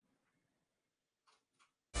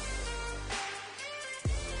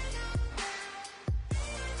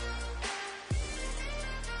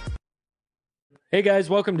Hey guys,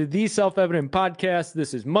 welcome to the Self-Evident Podcast.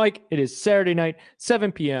 This is Mike. It is Saturday night,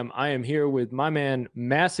 7 p.m. I am here with my man,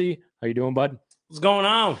 Massey. How you doing, bud? What's going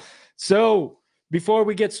on? So before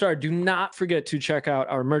we get started, do not forget to check out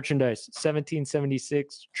our merchandise,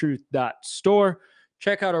 1776truth.store.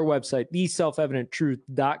 Check out our website,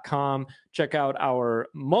 theselfevidenttruth.com. Check out our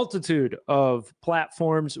multitude of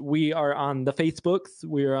platforms. We are on the Facebooks.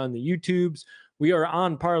 We are on the YouTubes. We are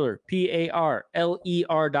on Parler,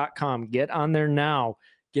 Parler.com. Get on there now.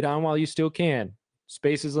 Get on while you still can.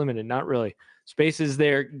 Space is limited. Not really. Space is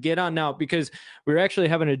there. Get on now, because we were actually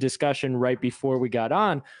having a discussion right before we got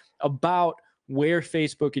on about where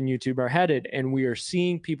Facebook and YouTube are headed. And we are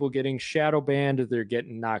seeing people getting shadow banned. They're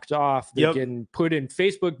getting knocked off. They're getting put in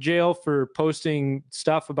Facebook jail for posting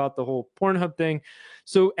stuff about the whole Pornhub thing.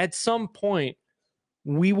 So at some point,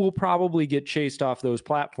 we will probably get chased off those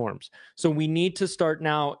platforms. So we need to start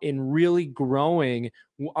now in really growing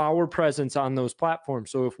our presence on those platforms.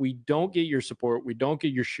 So if we don't get your support, we don't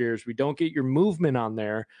get your shares, we don't get your movement on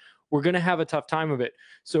there, we're going to have a tough time of it.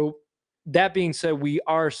 So that being said, we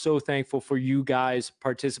are so thankful for you guys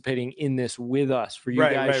participating in this with us, for you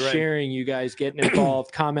guys sharing, you guys getting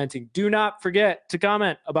involved, commenting. Do not forget to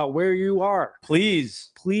comment about where you are. Please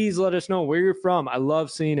let us know where you're from. I love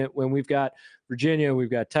seeing it when we've got Virginia, we've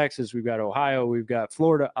got Texas, we've got Ohio, we've got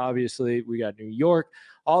Florida, obviously, we got New York,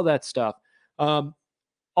 all that stuff.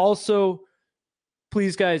 Also,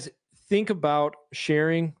 please, guys, think about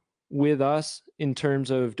sharing with us in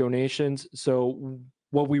terms of donations. So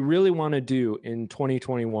what we really want to do in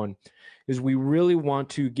 2021 is we really want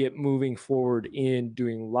to get moving forward in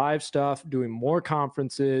doing live stuff, doing more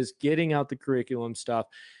conferences, getting out the curriculum stuff.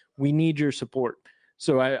 We need your support.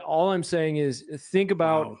 So all I'm saying is think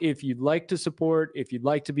about if you'd like to support, if you'd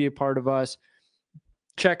like to be a part of us,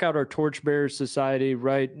 check out our Torchbearers Society,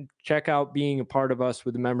 right? Check out being a part of us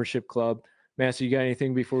with the membership club. Master, you got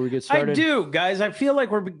anything before we get started? I do, guys. I feel like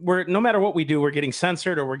we're no matter what we do, we're getting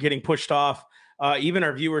censored or we're getting pushed off. Even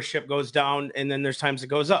our viewership goes down, and then there's times it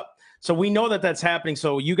goes up. So we know that that's happening.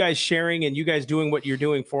 So you guys sharing and you guys doing what you're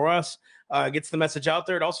doing for us gets the message out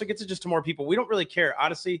there. It also gets it just to more people. We don't really care.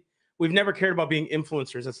 Honestly, we've never cared about being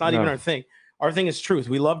influencers. That's not even our thing. Our thing is truth.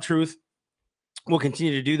 We love truth. We'll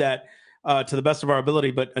continue to do that to the best of our ability.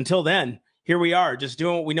 But until then, here we are, just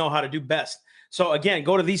doing what we know how to do best. So again,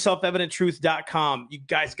 go to theselfevidenttruth.com. You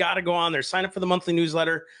guys got to go on there, sign up for the monthly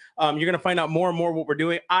newsletter. You're going to find out more and more what we're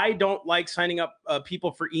doing. I don't like signing up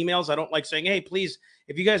people for emails. I don't like saying, hey, please,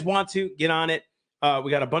 if you guys want to, get on it. We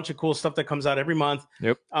got a bunch of cool stuff that comes out every month.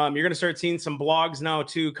 Yep. You're going to start seeing some blogs now,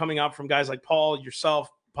 too, coming out from guys like Paul, yourself,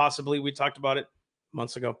 possibly. We talked about it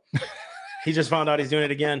months ago. He just found out he's doing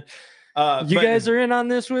it again. You guys are in on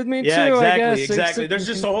this with me, too, exactly, I guess. Exactly. There's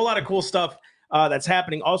just a whole lot of cool stuff that's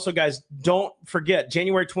happening. Also, guys, don't forget,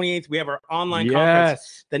 January 28th, we have our online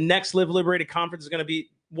conference. The next Live Liberated conference is going to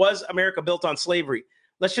be, was America built on slavery?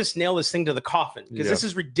 Let's just nail this thing to the coffin, because this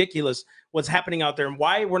is ridiculous what's happening out there and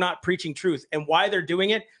why we're not preaching truth and why they're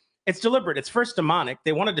doing it. It's deliberate. It's first demonic.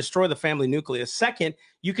 They want to destroy the family nucleus. Second,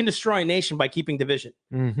 you can destroy a nation by keeping division.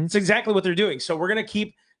 It's exactly what they're doing. So we're going to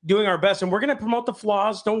keep doing our best, and we're going to promote the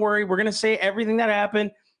flaws. Don't worry. We're going to say everything that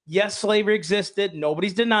happened. Yes, slavery existed.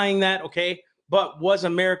 Nobody's denying that. Okay. But was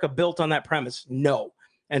America built on that premise? No.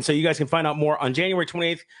 And so you guys can find out more on January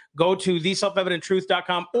 28th. Go to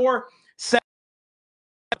theselfevidenttruth.com or store.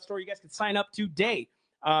 You guys can sign up today.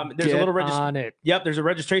 There's a little registration. Yep, there's a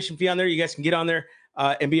registration fee on there. You guys can get on there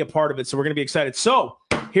and be a part of it. So we're going to be excited. So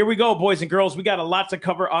here we go, boys and girls. We got a lot to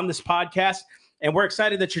cover on this podcast, and we're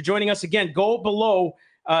excited that you're joining us again. Go below,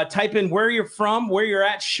 type in where you're from, where you're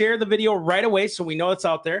at, share the video right away so we know it's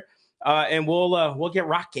out there. And we'll get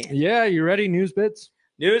rocking. Yeah, you ready? News bits.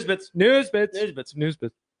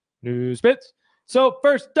 So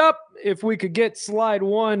first up, if we could get slide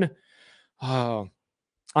one. Oh,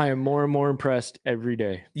 I am more and more impressed every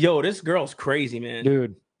day. Yo, this girl's crazy, man.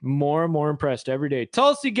 Dude, more and more impressed every day.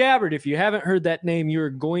 Tulsi Gabbard, if you haven't heard that name, you're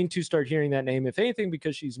going to start hearing that name, if anything,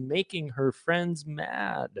 because she's making her friends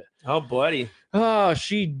mad. Oh, buddy. Oh,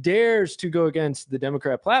 she dares to go against the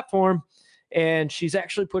Democrat platform. And she's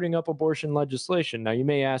actually putting up abortion legislation. Now, you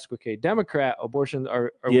may ask, okay, Democrat abortion,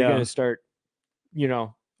 are we going to start,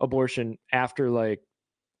 abortion after like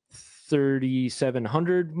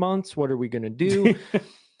 3,700 months? What are we going to do?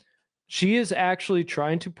 She is actually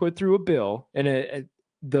trying to put through a bill, and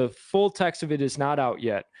the full text of it is not out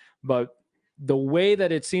yet, but the way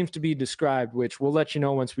that it seems to be described, which we'll let you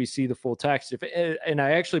know once we see the full text. And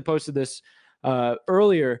I actually posted this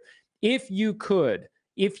earlier. If you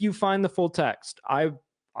find the full text, I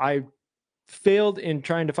failed in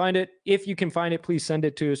trying to find it. If you can find it, please send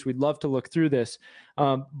it to us. We'd love to look through this.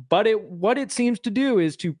 But what it seems to do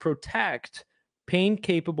is to protect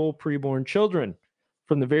pain-capable preborn children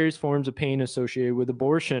from the various forms of pain associated with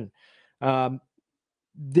abortion.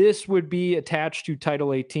 This would be attached to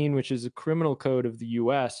Title 18, which is a criminal code of the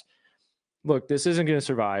U.S. Look, this isn't going to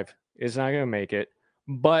survive. It's not going to make it.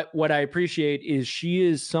 But what I appreciate is she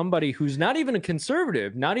is somebody who's not even a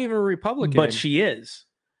conservative, not even a Republican. But she is.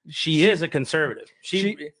 She is a conservative.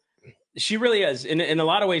 She really is. In a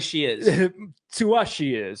lot of ways, she is. To us,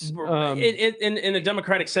 she is. In a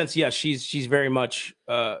democratic sense, yes, she's very much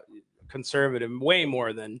conservative, way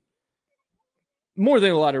more than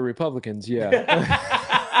a lot of Republicans. Yeah.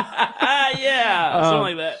 Yeah,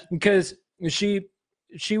 something like that. Because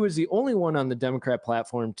she was the only one on the Democrat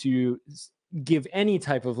platform to give any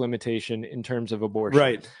type of limitation in terms of abortion.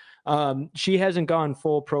 Right. She hasn't gone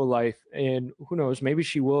full pro-life, and who knows, maybe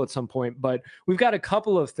she will at some point. But we've got a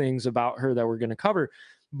couple of things about her that we're going to cover.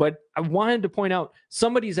 But I wanted to point out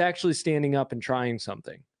somebody's actually standing up and trying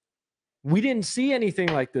something. We didn't see anything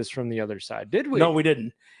like this from the other side, did we? No, we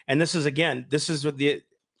didn't. And this is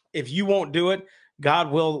if you won't do it,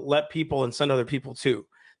 God will let people and send other people too.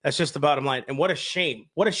 That's just the bottom line. And what a shame.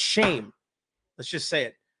 What a shame. Let's just say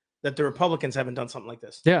it. That the Republicans haven't done something like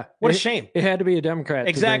this. Yeah. What a shame. It had to be a Democrat.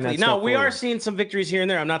 Exactly. Now, we are seeing some victories here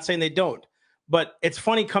and there. I'm not saying they don't. But it's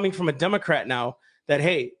funny coming from a Democrat now that,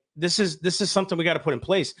 hey, this is something we got to put in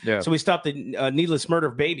place. Yeah. So we stop the needless murder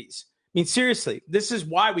of babies. I mean, seriously, this is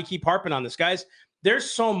why we keep harping on this, guys. There's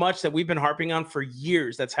so much that we've been harping on for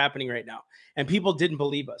years that's happening right now. And people didn't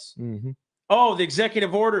believe us. Mm-hmm. Oh, the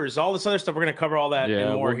executive orders, all this other stuff. We're going to cover all that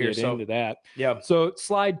and more here. So into that. Yeah. So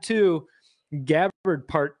slide 2. Gabbard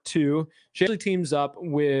part 2, she actually teams up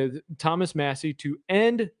with Thomas Massie to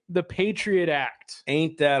end the Patriot Act.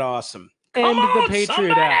 Ain't that awesome? End the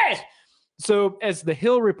Patriot Act. So as The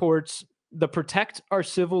Hill reports, the Protect Our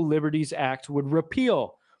Civil Liberties Act would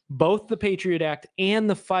repeal both the Patriot Act and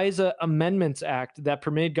the FISA Amendments Act that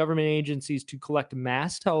permitted government agencies to collect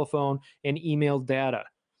mass telephone and email data.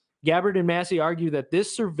 Gabbard and Massie argue that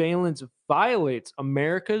this surveillance violates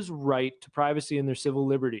America's right to privacy and their civil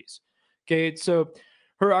liberties. Okay, so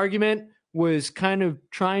her argument was kind of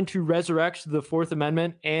trying to resurrect the Fourth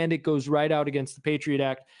Amendment, and it goes right out against the Patriot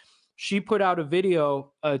Act. She put out a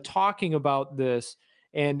video talking about this,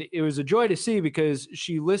 and it was a joy to see because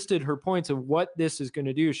she listed her points of what this is going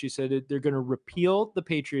to do. She said they're going to repeal the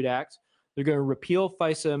Patriot Act. They're going to repeal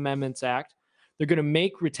FISA Amendments Act. They're going to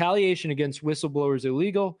make retaliation against whistleblowers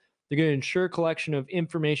illegal. They're going to ensure collection of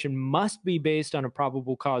information must be based on a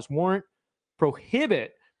probable cause warrant,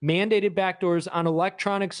 prohibit mandated backdoors on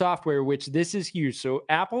electronic software, which this is huge. So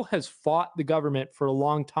Apple has fought the government for a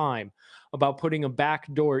long time about putting a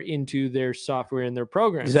backdoor into their software and their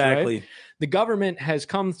programs. Exactly. Right? The government has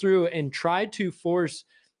come through and tried to force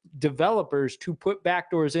developers to put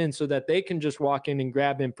backdoors in so that they can just walk in and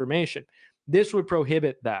grab information. This would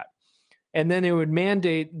prohibit that. And then it would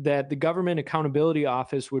mandate that the Government Accountability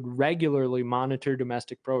Office would regularly monitor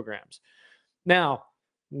domestic programs. Now,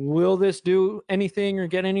 will this do anything or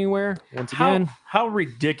get anywhere? Once again, how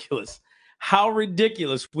ridiculous. How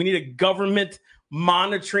ridiculous. We need a government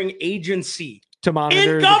monitoring agency to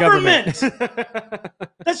monitor in government.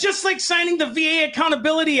 That's just like signing the VA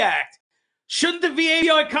Accountability Act. Shouldn't the VA be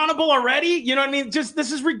accountable already? You know what I mean? Just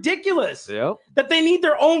this is ridiculous. Yep. That they need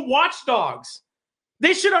their own watchdogs.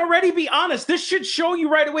 They should already be honest. This should show you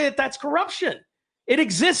right away that that's corruption. It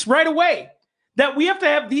exists right away. That we have to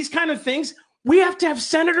have these kind of things. We have to have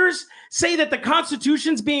senators say that the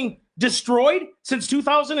Constitution's being destroyed since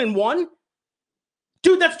 2001.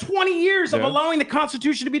 Dude, that's 20 years of allowing the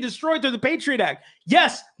Constitution to be destroyed through the Patriot Act.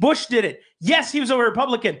 Yes, Bush did it. Yes, he was a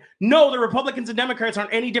Republican. No, the Republicans and Democrats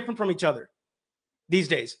aren't any different from each other these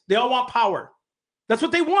days. They all want power. That's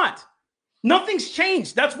what they want. Nothing's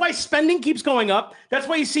changed. That's why spending keeps going up. That's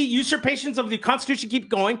why you see usurpations of the Constitution keep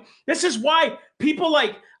going. This is why people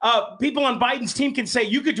like people on Biden's team can say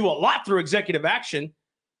you could do a lot through executive action.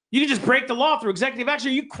 You can just break the law through executive action.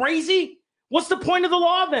 Are you crazy? What's the point of the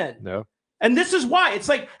law then? No. And this is why. It's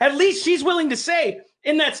like, at least she's willing to say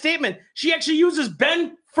in that statement, she actually uses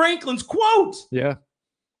Ben Franklin's quote. Yeah.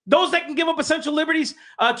 Those that can give up essential liberties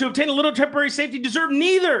to obtain a little temporary safety deserve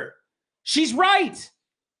neither. She's right.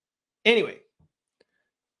 Anyway.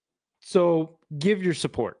 So give your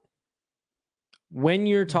support. When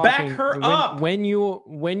you're talking, back her up. When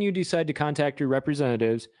you decide to contact your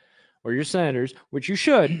representatives or your senators, which you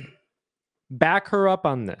should, back her up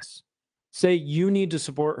on this. Say you need to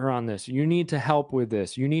support her on this. You need to help with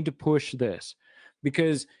this. You need to push this.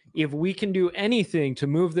 Because if we can do anything to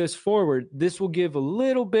move this forward, this will give a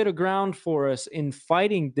little bit of ground for us in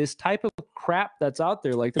fighting this type of crap that's out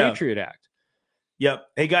there, like the Patriot Act. Yep.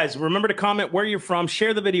 Hey, guys, remember to comment where you're from.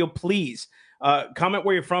 Share the video, please. Comment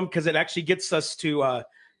where you're from, because it actually gets us to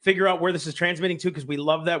figure out where this is transmitting to, because we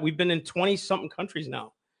love that. We've been in 20-something countries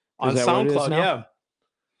now on SoundCloud. Yeah.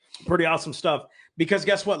 Pretty awesome stuff. Because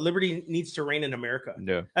guess what? Liberty needs to reign in America.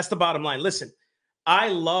 Yeah. That's the bottom line. Listen, I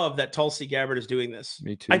love that Tulsi Gabbard is doing this.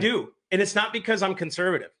 Me too. I do. And it's not because I'm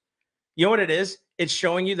conservative. You know what it is? It's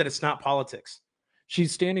showing you that it's not politics.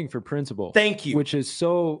 She's standing for principle. Thank you. Which is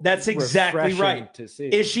so That's exactly right. To see.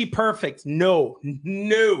 Is she perfect? No.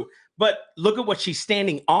 But look at what she's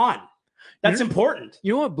standing on. That's important.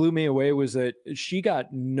 You know what blew me away was that she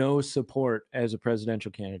got no support as a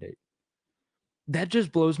presidential candidate. That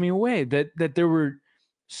just blows me away. That there were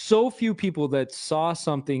so few people that saw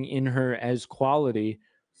something in her as quality,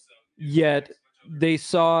 yet they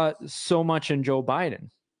saw so much in Joe Biden,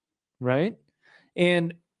 right?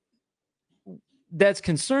 And that's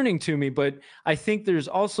concerning to me, but I think there's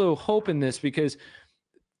also hope in this, because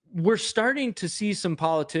we're starting to see some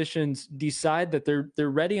politicians decide that they're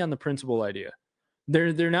ready on the principle idea.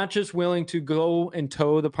 They're not just willing to go and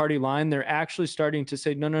toe the party line. They're actually starting to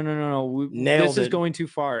say, no. This is going too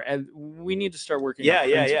far, and we need to start working.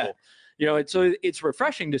 Yeah. You know, so it's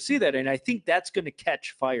refreshing to see that, and I think that's going to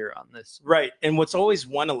catch fire on this. Right. And what's always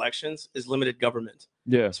won elections is limited government.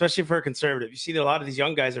 Yeah. Especially for a conservative. You see that a lot of these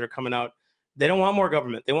young guys that are coming out, they don't want more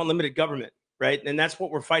government. They want limited government, right? And that's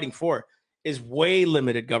what we're fighting for, is way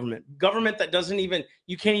limited government. Government that doesn't even,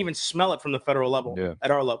 you can't even smell it from the federal level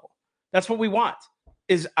at our level. That's what we want.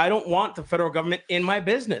 Is I don't want the federal government in my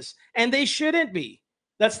business, and they shouldn't be.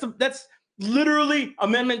 That's literally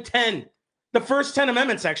Amendment 10. The first 10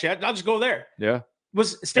 amendments, actually, I'll just go there. Yeah.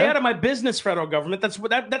 Was stay out of my business, federal government. That's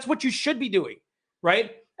what you should be doing,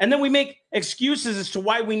 right? And then we make excuses as to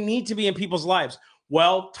why we need to be in people's lives.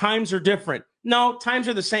 Well, times are different. No, times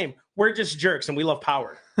are the same. We're just jerks and we love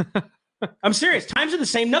power. I'm serious. Times are the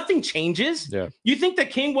same. Nothing changes. Yeah. You think the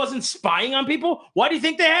king wasn't spying on people? Why do you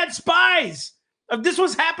think they had spies? This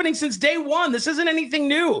was happening since day one. This isn't anything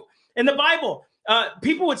new. In the Bible,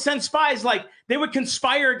 people would send spies, like they would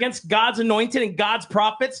conspire against God's anointed and God's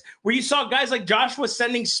prophets, where you saw guys like Joshua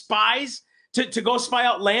sending spies to go spy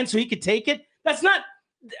out land so he could take it. That's not,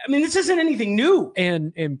 I mean, this isn't anything new.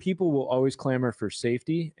 And people will always clamor for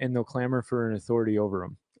safety, and they'll clamor for an authority over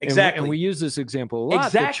them. Exactly. And we use this example a lot.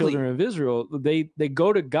 Exactly. The children of Israel, they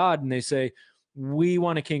go to God and they say, we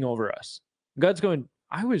want a king over us. God's going,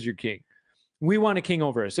 I was your king. We want a king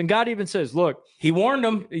over us. And God even says, look, he warned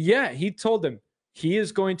them. Yeah, he told them, he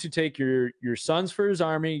is going to take your sons for his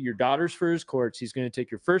army, your daughters for his courts. He's going to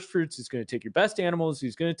take your first fruits. He's going to take your best animals.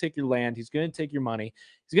 He's going to take your land. He's going to take your money.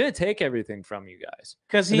 He's going to take everything from you guys.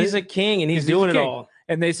 Because he's a king and he's doing it all.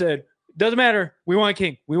 And they said, doesn't matter. We want a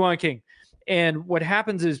king. We want a king. And what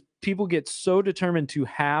happens is people get so determined to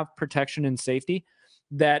have protection and safety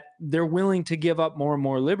that they're willing to give up more and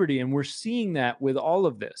more liberty. And we're seeing that with all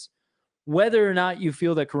of this. Whether or not you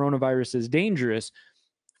feel that coronavirus is dangerous,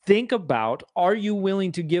 think about, are you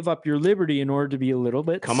willing to give up your liberty in order to be a little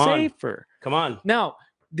bit safer? Come on. Now,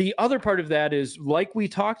 the other part of that is, like we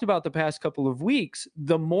talked about the past couple of weeks,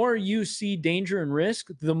 the more you see danger and risk,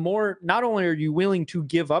 the more not only are you willing to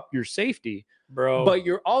give up your safety, but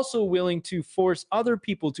you're also willing to force other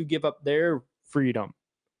people to give up their freedom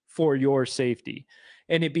for your safety.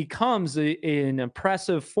 And it becomes an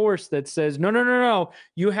oppressive force that says, no,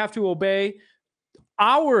 you have to obey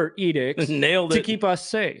our edicts to keep us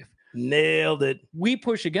safe. Nailed it. We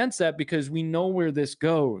push against that because we know where this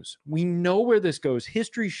goes. We know where this goes.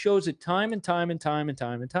 History shows it time and time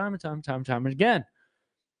again.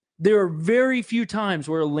 There are very few times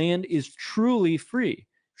where a land is truly free,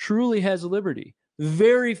 truly has liberty.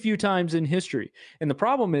 Very few times in history. And the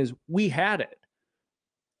problem is we had it.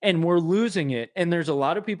 And we're losing it. And there's a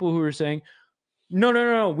lot of people who are saying,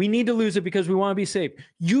 no, we need to lose it because we want to be safe.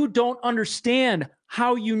 You don't understand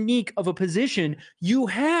how unique of a position you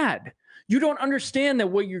had. You don't understand that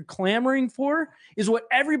what you're clamoring for is what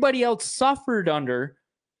everybody else suffered under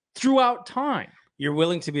throughout time. You're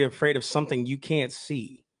willing to be afraid of something you can't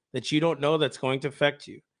see, that you don't know that's going to affect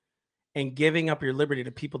you, and giving up your liberty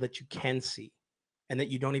to people that you can see and that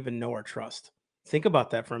you don't even know or trust. Think about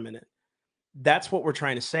that for a minute. That's what we're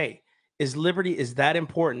trying to say, is liberty is that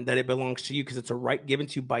important that it belongs to you because it's a right given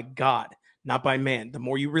to you by God, not by man. The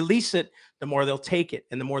more you release it, the more they'll take it.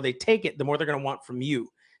 And the more they take it, the more they're going to want from you.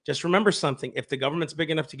 Just remember something. If the government's big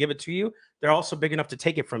enough to give it to you, they're also big enough to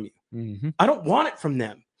take it from you. Mm-hmm. I don't want it from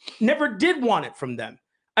them. Never did want it from them.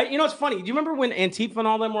 You know, it's funny. Do you remember when Antifa and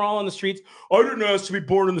all them were all on the streets? I didn't ask to be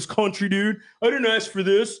born in this country, dude. I didn't ask for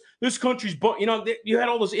this. This country's, you know, you had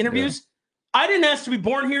all those interviews. Yeah. I didn't ask to be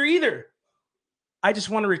born here either. I just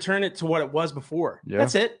want to return it to what it was before. Yeah.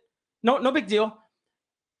 That's it. No big deal.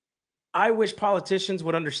 I wish politicians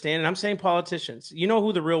would understand, and I'm saying politicians, you know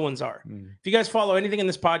who the real ones are. If you guys follow anything in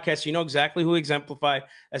this podcast, you know exactly who exemplify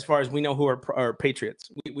as far as we know who are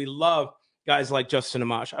patriots. We love guys like Justin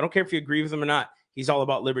Amash. I don't care if you agree with him or not. He's all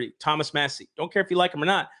about liberty. Thomas Massey. Don't care if you like him or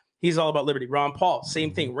not. He's all about liberty. Ron Paul,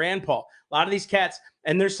 same thing. Rand Paul. A lot of these cats,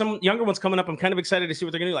 and there's some younger ones coming up. I'm kind of excited to see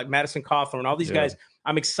what they're going to do, like Madison Cawthorn, all these guys.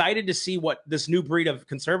 I'm excited to see what this new breed of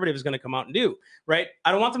conservative is going to come out and do, right?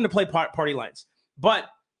 I don't want them to play party lines, but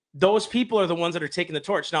those people are the ones that are taking the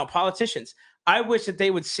torch. Now, politicians, I wish that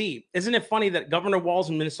they would see. Isn't it funny that Governor Walz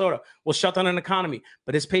in Minnesota will shut down an economy,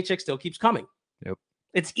 but his paycheck still keeps coming? Yep.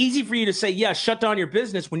 It's easy for you to say, yeah, shut down your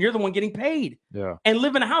business when you're the one getting paid. Yeah. And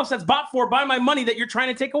live in a house that's bought for by my money that you're trying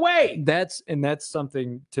to take away. That's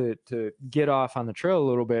something to get off on the trail a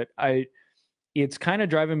little bit. It's kind of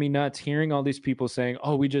driving me nuts hearing all these people saying,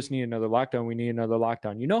 oh, we just need another lockdown. We need another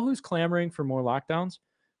lockdown. You know who's clamoring for more lockdowns?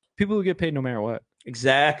 People who get paid no matter what.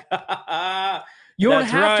 Exactly. You don't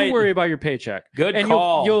have to worry about your paycheck. Good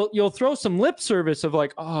call. You'll throw some lip service of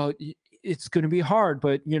like, oh, it's going to be hard,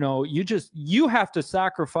 but you know, you have to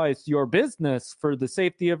sacrifice your business for the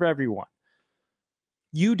safety of everyone.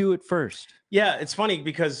 You do it first. Yeah, it's funny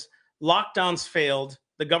because lockdowns failed,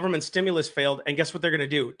 the government stimulus failed, and guess what they're going to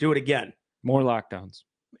do? Do it again. More lockdowns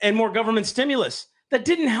and more government stimulus that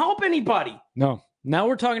didn't help anybody. No. Now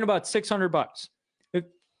we're talking about $600.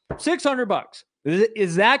 $600.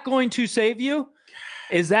 Is that going to save you?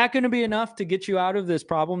 Is that going to be enough to get you out of this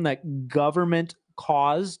problem that government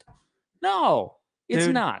caused? No, it's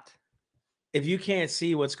not. If you can't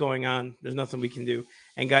see what's going on, there's nothing we can do.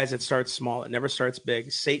 And guys, it starts small. It never starts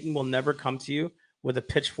big. Satan will never come to you with a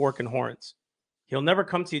pitchfork and horns. He'll never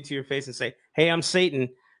come to you to your face and say, hey, I'm Satan.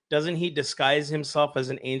 Doesn't he disguise himself as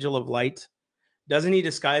an angel of light? Doesn't he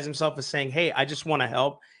disguise himself as saying, hey, I just want to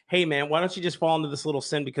help? Hey, man, why don't you just fall into this little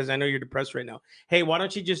sin because I know you're depressed right now? Hey, why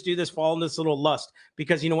don't you just do this, fall into this little lust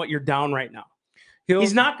because you know what? You're down right now.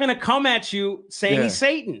 He's not going to come at you saying he's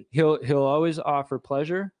Satan. He'll always offer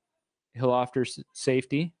pleasure. He'll offer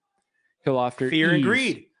safety. He'll offer fear ease. And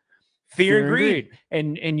greed. Fear and greed.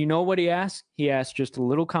 And you know what he asks? He asks just a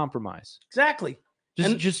little compromise. Exactly.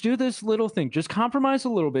 Just do this little thing. Just compromise a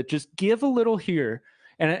little bit. Just give a little here.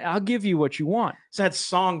 And I'll give you what you want. It's that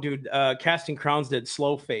song, dude. Casting Crowns did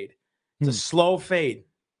Slow Fade. It's a slow fade.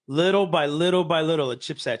 Little by little by little, it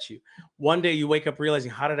chips at you. One day you wake up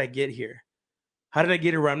realizing, how did I get here? How did I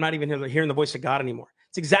get here where I'm not even hearing the voice of God anymore?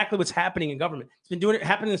 It's exactly what's happening in government. It's been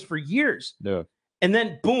happening this for years. Yeah. And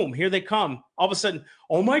then boom, here they come. All of a sudden,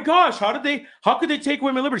 oh my gosh, how could they take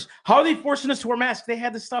away my liberties? How are they forcing us to wear masks? They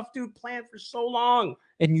had this stuff, dude, planned for so long.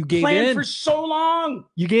 And you gave in. Planned for so long.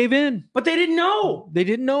 You gave in. But they didn't know. They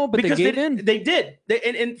didn't know, but because they gave in. They did.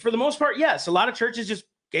 And for the most part, yes, a lot of churches just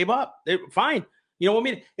gave up. They're fine. You know what I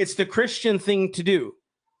mean? It's the Christian thing to do.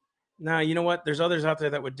 Now, you know what? There's others out there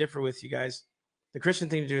that would differ with you guys. The Christian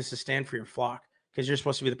thing to do is to stand for your flock because you're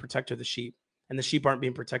supposed to be the protector of the sheep. And the sheep aren't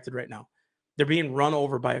being protected right now. They're being run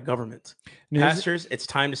over by a government. Pastors, it's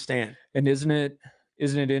time to stand. And isn't it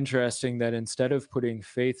interesting that instead of putting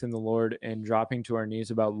faith in the Lord and dropping to our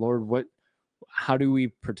knees about, Lord, how do we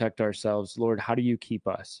protect ourselves? Lord, how do you keep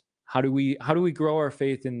us? How do we grow our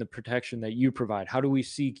faith in the protection that you provide? How do we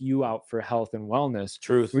seek you out for health and wellness?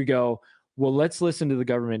 Truth. We go, well, let's listen to the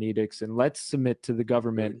government edicts and let's submit to the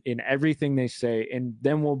government in everything they say, and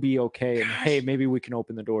then we'll be okay. And hey, maybe we can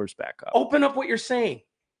open the doors back up. Open up what you're saying.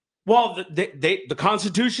 Well, the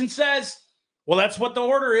Constitution says, well, that's what the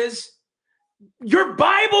order is. Your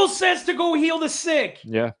Bible says to go heal the sick.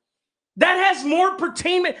 Yeah. That has more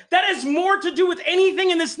pertainment. That has more to do with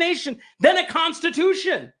anything in this nation than a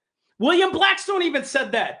constitution. William Blackstone even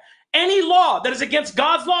said that. Any law that is against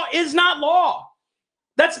God's law is not law.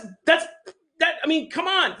 I mean, come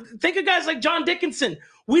on. Think of guys like John Dickinson.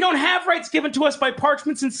 We don't have rights given to us by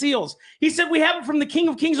parchments and seals. He said we have it from the King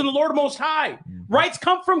of Kings and the Lord Most High. Rights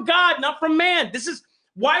come from God, not from man. This is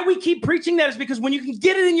why we keep preaching that, is because when you can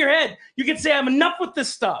get it in your head, you can say, I'm enough with this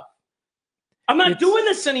stuff. I'm not doing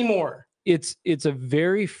this anymore. It's a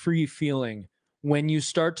very free feeling when you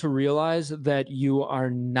start to realize that you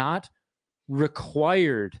are not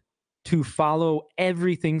required to follow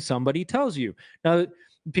everything somebody tells you. Now,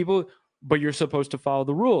 but you're supposed to follow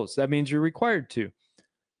the rules. That means you're required to.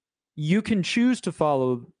 You can choose to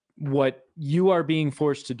follow what you are being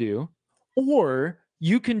forced to do, or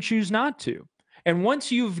you can choose not to. And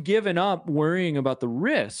once you've given up worrying about the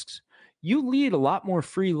risks, you lead a lot more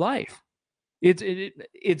free life.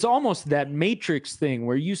 It's almost that Matrix thing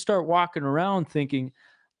where you start walking around thinking,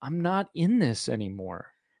 I'm not in this anymore.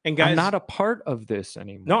 And guys, I'm not a part of this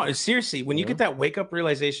anymore. No, seriously, when you get that wake up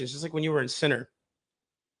realization, it's just like when you were in Sinner.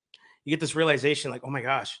 You get this realization like, oh my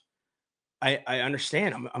gosh, I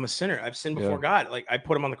understand. I'm a sinner. I've sinned before God. Like I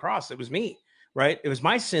put him on the cross. It was me, right? It was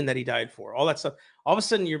my sin that he died for. All that stuff. All of a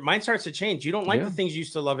sudden, your mind starts to change. You don't like the things you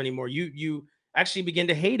used to love anymore. You actually begin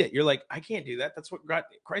to hate it. You're like, I can't do that. That's what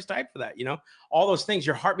Christ died for that. You know, all those things.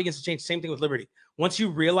 Your heart begins to change. Same thing with liberty. Once you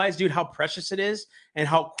realize, dude, how precious it is and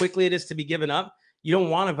how quickly it is to be given up, you don't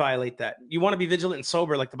want to violate that. You want to be vigilant and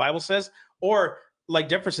sober, like the Bible says, or like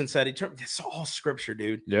Jefferson said, it's all scripture,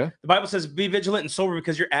 dude. Yeah. The Bible says, be vigilant and sober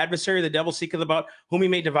because your adversary, the devil, seeketh about whom he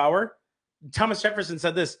may devour. Thomas Jefferson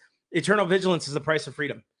said this, eternal vigilance is the price of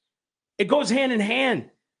freedom. It goes hand in hand.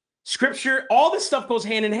 Scripture, all this stuff goes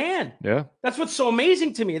hand in hand. Yeah. That's what's so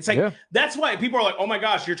amazing to me. It's like, that's why people are like, oh my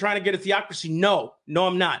gosh, you're trying to get a theocracy. No,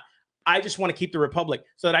 I'm not. I just want to keep the republic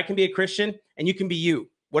so that I can be a Christian and you can be you,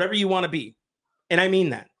 whatever you want to be. And I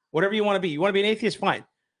mean that. Whatever you want to be. You want to be an atheist? Fine.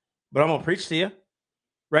 But I'm going to preach to you.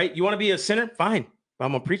 Right? You want to be a sinner? Fine. But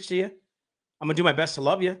I'm going to preach to you. I'm going to do my best to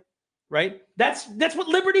love you. Right? That's what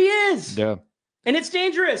liberty is. Yeah. And it's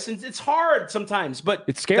dangerous and it's hard sometimes, but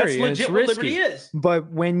it's scary. That's legit what liberty is. But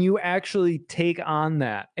when you actually take on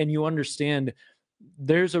that and you understand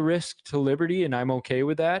there's a risk to liberty and I'm okay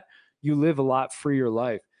with that, you live a lot freer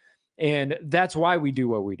life. And that's why we do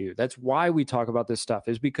what we do. That's why we talk about this stuff,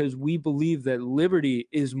 is because we believe that liberty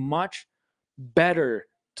is much better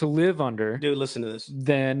to live under. Dude, listen to this.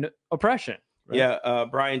 Than oppression. Right? Yeah.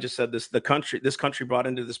 Brian just said this. This country brought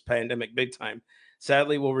into this pandemic big time.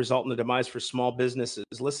 Sadly, will result in the demise for small businesses.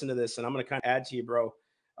 Listen to this, and I'm going to kind of add to you, bro.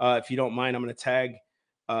 If you don't mind, I'm going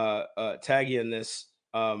to tag you in this.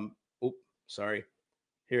 Sorry.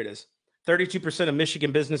 Here it is. 32% of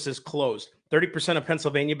Michigan businesses closed. 30% of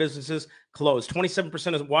Pennsylvania businesses closed.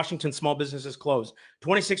 27% of Washington small businesses closed.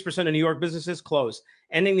 26% of New York businesses closed.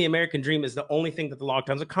 Ending the American dream is the only thing that the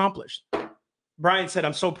lockdowns accomplished. Brian said,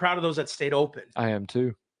 I'm so proud of those that stayed open. I am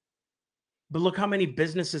too. But look how many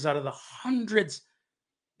businesses out of the hundreds,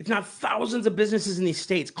 if not thousands of businesses in these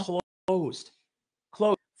states closed.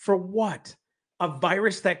 Closed. For what? A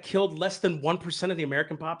virus that killed less than 1% of the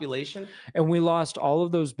American population? And we lost all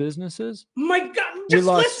of those businesses? My God,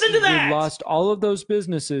 listen to that. We lost all of those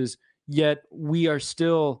businesses, yet we are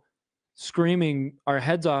still screaming our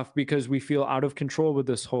heads off because we feel out of control with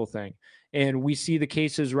this whole thing. And we see the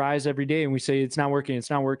cases rise every day and we say, it's not working, it's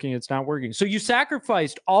not working, it's not working. So you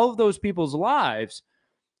sacrificed all of those people's lives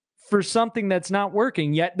for something that's not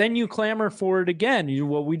working, yet then you clamor for it again.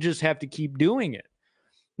 We just have to keep doing it.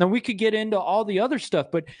 Now, we could get into all the other stuff,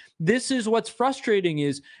 but this is what's frustrating,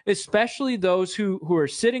 is especially those who are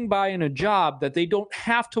sitting by in a job that they don't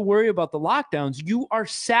have to worry about the lockdowns. You are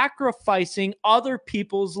sacrificing other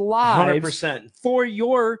people's lives 100%. For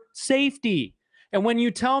your safety. And when you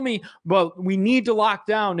tell me, well, we need to lock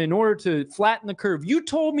down in order to flatten the curve, you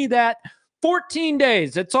told me that 14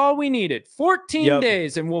 days, that's all we needed. 14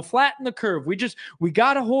 days and we'll flatten the curve. We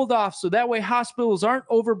got to hold off so that way hospitals aren't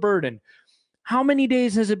overburdened. How many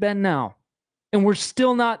days has it been now? And we're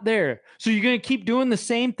still not there. So you're going to keep doing the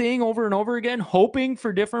same thing over and over again, hoping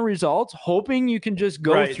for different results, hoping you can just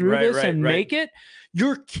go through this and make it.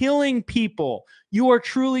 You're killing people. You are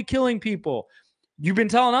truly killing people. You've been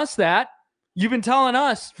telling us that. You've been telling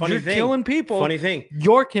us killing people. Funny thing.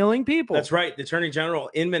 You're killing people. That's right. The Attorney General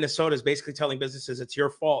in Minnesota is basically telling businesses it's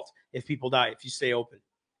your fault if people die, if you stay open,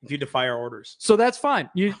 if you defy our orders. So that's fine.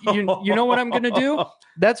 You know what I'm going to do?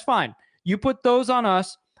 That's fine. You put those on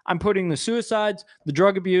us. I'm putting the suicides, the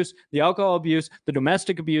drug abuse, the alcohol abuse, the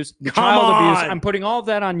domestic abuse, the child abuse. I'm putting all of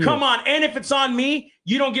that on you. Come on. And if it's on me,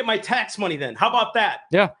 you don't get my tax money then. How about that?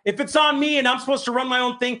 Yeah. If it's on me and I'm supposed to run my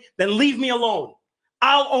own thing, then leave me alone.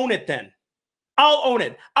 I'll own it then. I'll own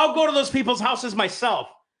it. I'll go to those people's houses myself.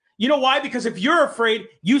 You know why? Because if you're afraid,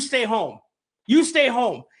 you stay home. You stay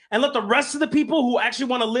home. And let the rest of the people who actually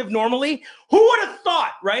want to live normally, who would have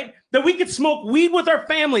thought, right, that we could smoke weed with our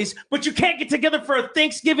families, but you can't get together for a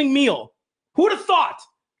Thanksgiving meal? Who would have thought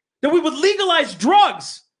that we would legalize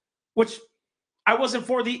drugs, which I wasn't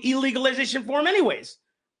for the illegalization for them anyways,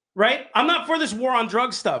 right? I'm not for this war on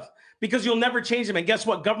drug stuff because you'll never change them. And guess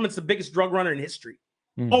what? Government's the biggest drug runner in history.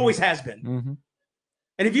 Mm-hmm. Always has been. Mm-hmm.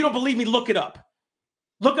 And if you don't believe me, look it up.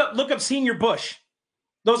 Look up Senior Bush.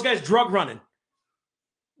 Those guys drug running.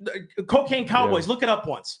 Cocaine cowboys, look it up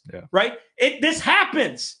once, right? This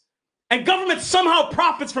happens. And government somehow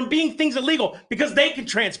profits from being things illegal because they can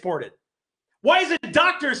transport it. Why is it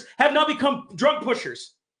doctors have now become drug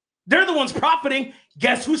pushers? They're the ones profiting.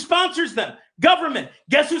 Guess who sponsors them? Government.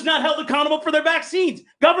 Guess who's not held accountable for their vaccines?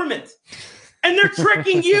 Government. And they're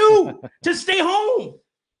tricking you to stay home.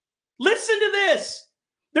 Listen to this.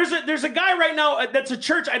 There's a guy right now that's a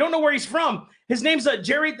church. I don't know where he's from. His name's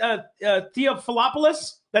Jerry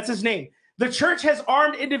Theophilopoulos. That's his name. The church has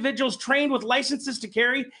armed individuals trained with licenses to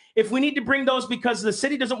carry. If we need to bring those because the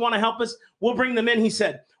city doesn't want to help us, we'll bring them in, he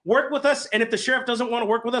said. Work with us, and if the sheriff doesn't want to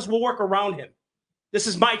work with us, we'll work around him. This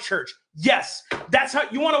is my church. Yes, that's how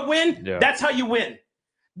you want to win. Yeah. That's how you win.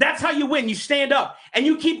 That's how you win. You stand up, and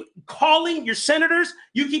you keep calling your senators.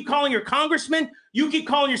 You keep calling your congressmen. You keep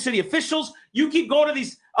calling your city officials. You keep going to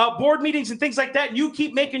these board meetings and things like that. You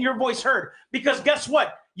keep making your voice heard, because guess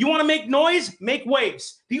what? You want to make noise? Make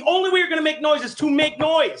waves. The only way you're going to make noise is to make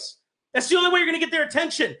noise. That's the only way you're going to get their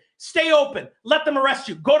attention. Stay open. Let them arrest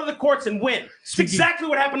you. Go to the courts and win. It's exactly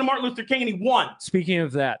what happened to Martin Luther King, and he won. Speaking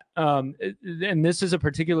of that, and this is a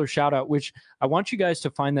particular shout out, which I want you guys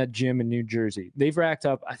to find that gym in New Jersey. They've racked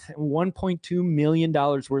up $1.2 million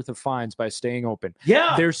worth of fines by staying open.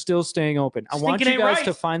 Yeah. They're still staying open. I want you guys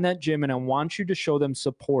to find that gym, and I want you to show them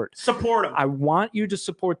support. Support them. I want you to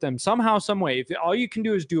support them somehow, some way. If all you can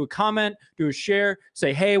do is do a comment, do a share,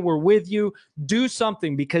 say, hey, we're with you, do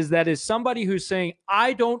something, because that is somebody who's saying,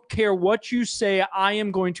 I don't care what you say, I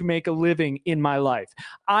am going to make a living in my life.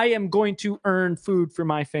 I am going to earn food for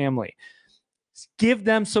my family. Give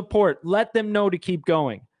them support. Let them know to keep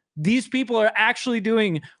going. These people are actually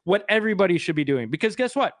doing what everybody should be doing. Because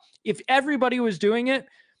guess what? If everybody was doing it,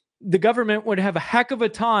 the government would have a heck of a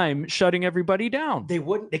time shutting everybody down. They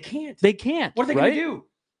wouldn't. They can't. They can't. What are they going to do?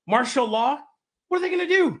 Martial law? What are they going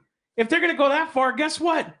to do? If they're going to go that far, guess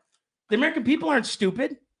what? The American people aren't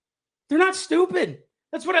stupid. They're not stupid.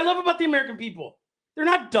 That's what I love about the American people. They're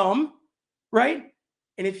not dumb, right?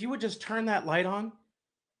 And if you would just turn that light on,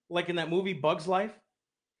 like in that movie Bug's Life,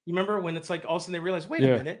 you remember when it's like all of a sudden they realize, wait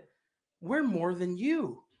a minute, we're more than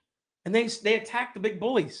you. And they attack the big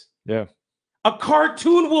bullies. Yeah. A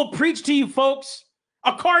cartoon will preach to you, folks.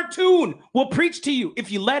 A cartoon will preach to you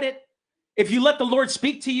if you let it. If you let the Lord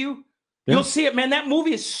speak to you, you'll see it, man. That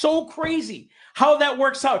movie is so crazy how that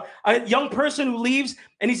works out. A young person who leaves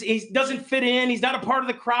and he doesn't fit in. He's not a part of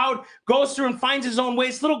the crowd, goes through and finds his own way.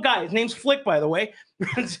 This little guy, his name's Flick, by the way,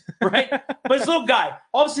 right? But this little guy,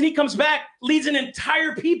 all of a sudden he comes back, leads an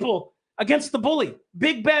entire people against the bully,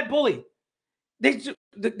 big bad bully. They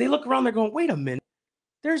look around, they're going, wait a minute,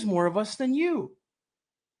 there's more of us than you.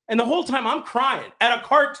 And the whole time I'm crying at a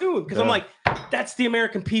cartoon because I'm like, that's the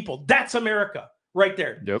American people. That's America right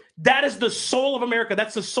there. Yep. That is the soul of America.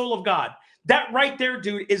 That's the soul of God. That right there,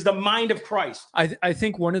 dude, is the mind of Christ. I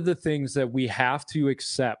think one of the things that we have to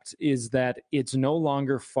accept is that it's no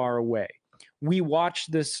longer far away. We watch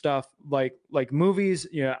this stuff like movies.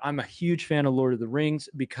 I'm a huge fan of Lord of the Rings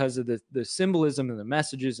because of the symbolism and the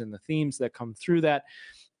messages and the themes that come through that.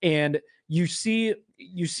 And you see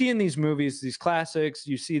in these movies, these classics,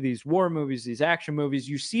 you see these war movies, these action movies,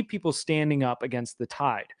 you see people standing up against the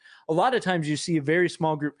tide. A lot of times you see a very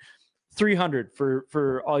small group, 300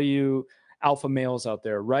 for all you alpha males out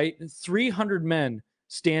there, right? 300 men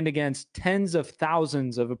stand against tens of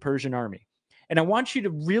thousands of a Persian army. And I want you to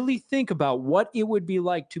really think about what it would be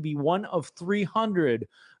like to be one of 300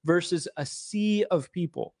 versus a sea of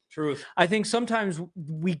people. Truth. I think sometimes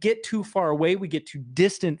we get too far away. We get too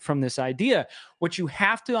distant from this idea. What you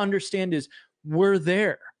have to understand is we're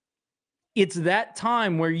there. It's that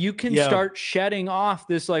time where you can start shedding off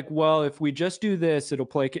this like, well, if we just do this, it'll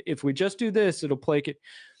plague it. If we just do this, it'll plague it.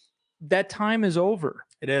 That time is over.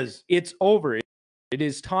 It is. It's over. It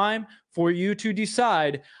is time for you to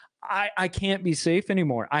decide, I can't be safe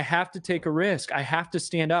anymore. I have to take a risk. I have to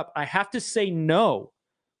stand up. I have to say no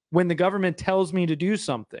when the government tells me to do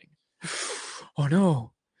something. Oh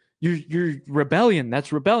no, you're rebellion.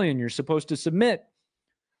 That's rebellion. You're supposed to submit.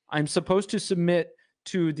 I'm supposed to submit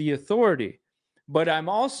to the authority, but I'm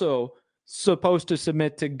also supposed to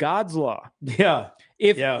submit to God's law. Yeah.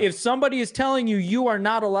 If somebody is telling you you are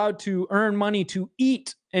not allowed to earn money to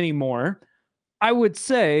eat anymore, I would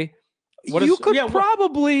say you could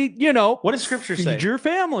probably, what does Scripture say? Feed your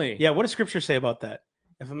family. Yeah, what does Scripture say about that?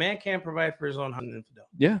 If a man can't provide for his own house, he's an infidel.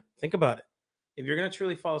 Yeah. Think about it. If you're going to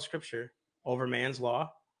truly follow Scripture over man's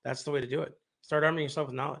law, that's the way to do it. Start arming yourself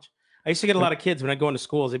with knowledge. I used to get a lot of kids when I go into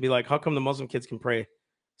schools. They'd be like, how come the Muslim kids can pray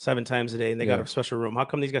 7 times a day and they got a special room? How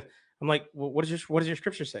come these guys? I'm like, well, what does your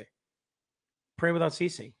Scripture say? Pray without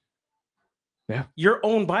ceasing. Yeah. Your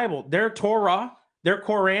own Bible, their Torah, their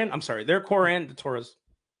Quran, the Torah's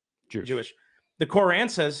Jewish. The Quran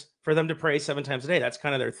says for them to pray 7 times a day. That's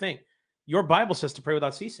kind of their thing. Your Bible says to pray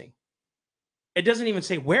without ceasing. It doesn't even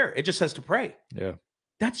say where. It just says to pray. Yeah.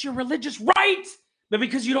 That's your religious right. But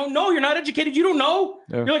because you don't know, you're not educated, you don't know.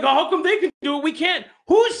 Yeah. You're like, oh, how come they can do it? We can't.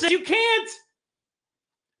 Who said you can't?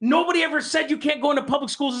 Nobody ever said you can't go into public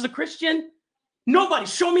schools as a Christian. Nobody.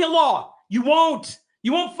 Show me a law. You won't.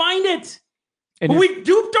 You won't find it. But we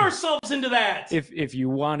duped ourselves into that. If you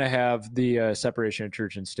want to have the separation of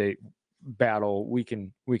church and state battle, we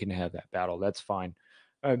can have that battle. That's fine.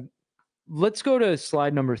 Let's go to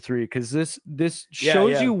slide number 3, because this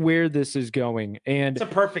shows you where this is going. And it's a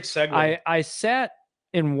perfect segue. I sat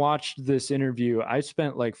and watched this interview. I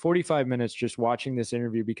spent like 45 minutes just watching this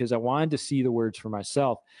interview because I wanted to see the words for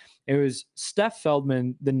myself. It was Steph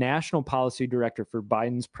Feldman, the national policy director for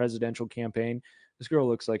Biden's presidential campaign. This girl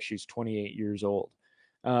looks like she's 28 years old.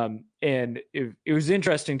 And it was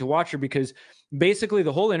interesting to watch her because basically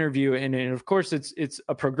the whole interview, and of course it's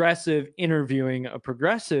a progressive interviewing a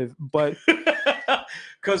progressive, but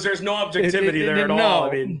because there's no objectivity there at all.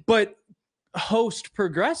 I mean, but host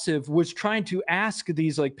progressive was trying to ask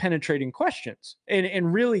these like penetrating questions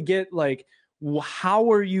and really get like,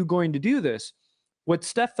 how are you going to do this? What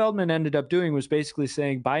Steph Feldman ended up doing was basically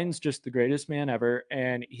saying Biden's just the greatest man ever,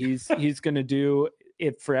 and he's going to do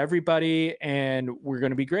it for everybody, and we're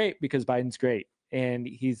going to be great because Biden's great, and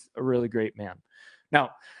he's a really great man.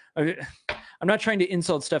 Now, I'm not trying to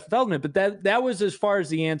insult Steph Feldman, but that was as far as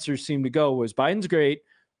the answers seemed to go, was Biden's great,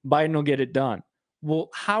 Biden will get it done.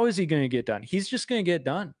 Well, how is he going to get done? He's just going to get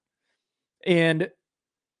done. And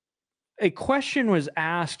a question was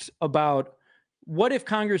asked about, what if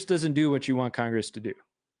Congress doesn't do what you want Congress to do?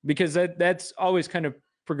 Because that's always kind of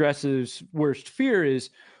progressives' worst fear is,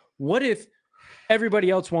 what if everybody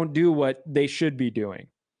else won't do what they should be doing?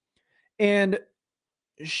 And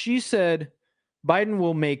she said, Biden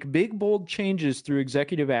will make big, bold changes through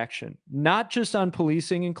executive action, not just on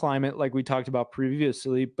policing and climate, like we talked about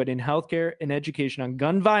previously, but in healthcare and education, on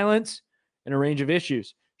gun violence and a range of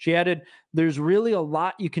issues. She added, there's really a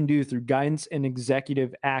lot you can do through guidance and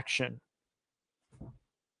executive action.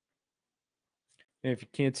 And if you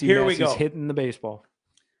can't see, here he's hitting the baseball.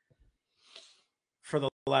 For the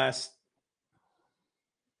last,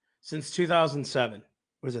 since 2007,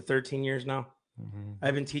 was it 13 years now? Mm-hmm.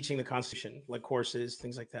 I've been teaching the Constitution, like courses,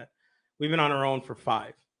 things like that. We've been on our own for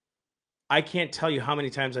 5. I can't tell you how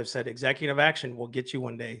many times I've said executive action will get you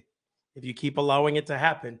one day. If you keep allowing it to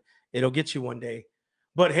happen, it'll get you one day.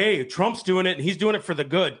 But hey, Trump's doing it and he's doing it for the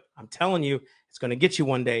good. I'm telling you, it's going to get you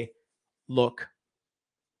one day. Look,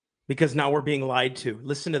 because now we're being lied to.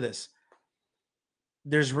 Listen to this.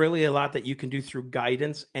 There's really a lot that you can do through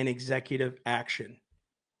guidance and executive action.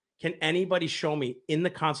 Can anybody show me in the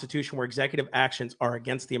Constitution where executive actions are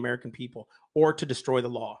against the American people or to destroy the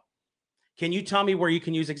law? Can you tell me where you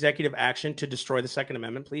can use executive action to destroy the Second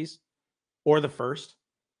Amendment, please? Or the First?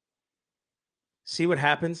 See what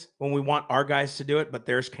happens when we want our guys to do it, but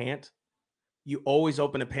theirs can't? You always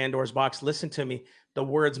open a Pandora's box. Listen to me. The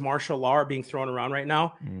words martial law are being thrown around right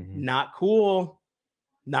now. Mm-hmm. Not cool.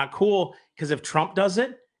 Not cool. Because if Trump does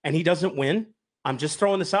it and he doesn't win, I'm just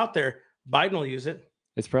throwing this out there, Biden will use it.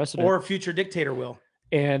 It's precedent. Or a future dictator will.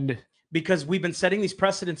 And because we've been setting these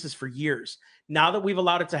precedences for years. Now that we've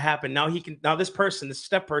allowed it to happen, now this person, this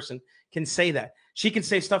Steph person can say that. She can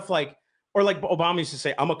say stuff like, or like Obama used to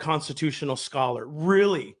say, I'm a constitutional scholar.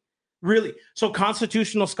 Really? Really? So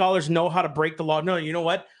constitutional scholars know how to break the law? No, you know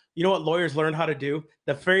what? You know what lawyers learned how to do?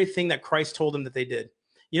 The very thing that Christ told them that they did.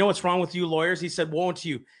 You know what's wrong with you lawyers? He said, woe unto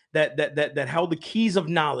you that held the keys of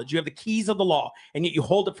knowledge. You have the keys of the law, and yet you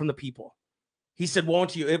hold it from the people. He said, woe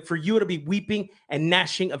unto you, for you to be weeping and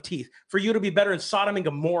gnashing of teeth, for you to be better in Sodom and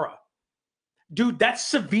Gomorrah. Dude, that's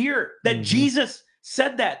severe that Jesus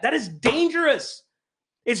said that. That is dangerous.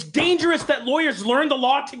 It's dangerous that lawyers learn the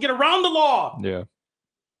law to get around the law. Yeah.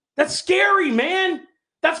 That's scary, man.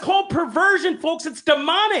 That's called perversion, folks. It's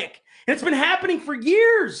demonic. And it's been happening for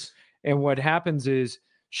years. And what happens is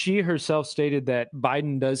she herself stated that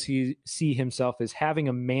Biden does see himself as having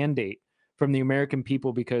a mandate from the American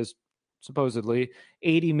people because supposedly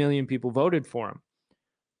 80 million people voted for him.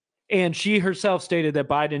 And she herself stated that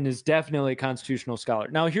Biden is definitely a constitutional scholar.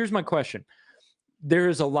 Now, here's my question. There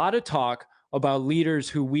is a lot of talk about leaders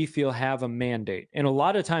who we feel have a mandate. And a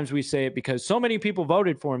lot of times we say it because so many people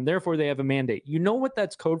voted for him, therefore they have a mandate. You know what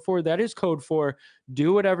that's code for? That is code for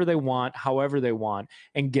do whatever they want, however they want,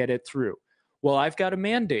 and get it through. Well, I've got a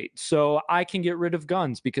mandate, so I can get rid of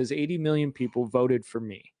guns because 80 million people voted for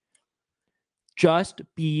me. Just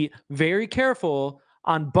be very careful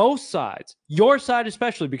on both sides, your side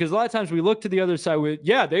especially, because a lot of times we look to the other side with,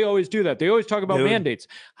 yeah, they always do that. They always talk about mandates.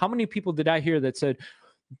 How many people did I hear that said,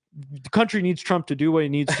 the country needs Trump to do what he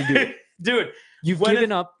needs to do? Dude, you've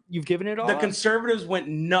given up. You've given it all The up. conservatives went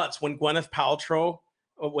nuts when Gwyneth Paltrow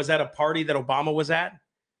was at a party that Obama was at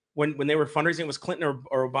when they were fundraising. It was Clinton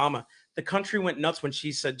or Obama. The country went nuts when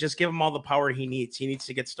she said, just give him all the power he needs. He needs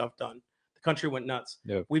to get stuff done. The country went nuts.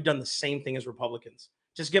 Yep. We've done the same thing as Republicans.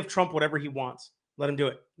 Just give Trump whatever he wants. Let him do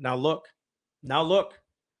it. Now look.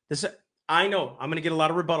 This, I know I'm going to get a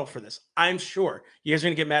lot of rebuttal for this. I'm sure you guys are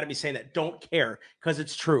going to get mad at me saying that. Don't care, because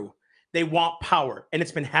it's true. They want power, and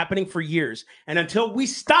it's been happening for years. And until we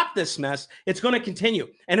stop this mess, it's going to continue,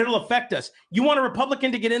 and it'll affect us. You want a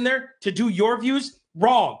Republican to get in there to do your views?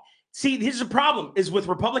 Wrong. See, here's the problem is with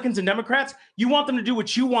Republicans and Democrats, you want them to do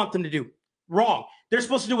what you want them to do. Wrong. They're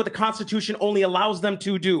supposed to do what the Constitution only allows them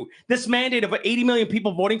to do. This mandate of 80 million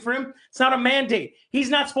people voting for him, it's not a mandate. He's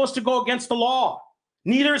not supposed to go against the law.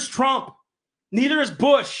 Neither is Trump. Neither is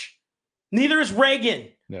Bush. Neither is Reagan.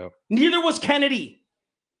 No. Neither was Kennedy.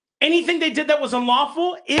 Anything they did that was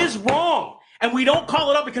unlawful is wrong. And we don't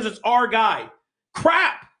call it up because it's our guy.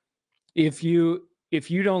 Crap. If you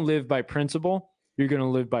don't live by principle, you're going to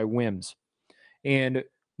live by whims. And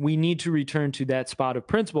we need to return to that spot of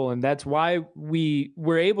principle. And that's why we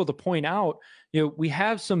were able to point out, we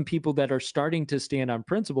have some people that are starting to stand on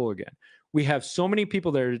principle again. We have so many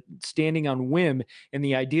people that are standing on whim and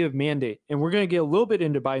the idea of mandate. And we're going to get a little bit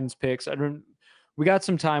into Biden's picks. We got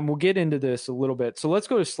some time. We'll get into this a little bit. So let's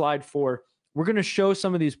go to slide 4. We're going to show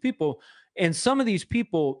some of these people, and some of these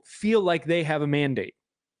people feel like they have a mandate.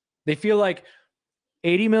 They feel like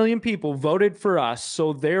 80 million people voted for us,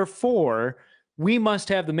 so therefore we must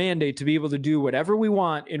have the mandate to be able to do whatever we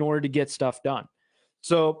want in order to get stuff done.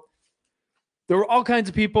 So there were all kinds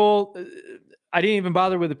of people. I didn't even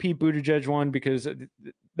bother with the Pete Buttigieg one because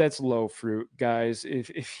that's low fruit, guys.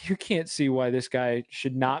 If you can't see why this guy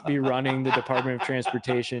should not be running the Department of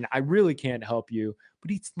Transportation, I really can't help you.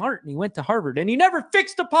 But he's smart, and he went to Harvard, and he never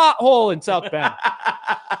fixed a pothole in South Bend.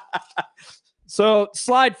 So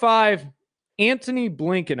slide 5, Antony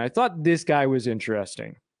Blinken. I thought this guy was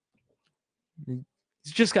interesting.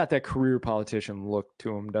 He's just got that career politician look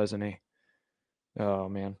to him, doesn't he? Oh,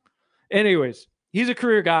 man. Anyways, he's a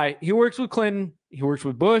career guy. He works with Clinton. He works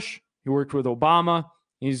with Bush. He worked with Obama.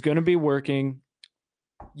 He's going to be working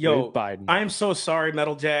with Biden. I am so sorry,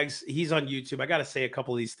 Metal Jags. He's on YouTube. I got to say a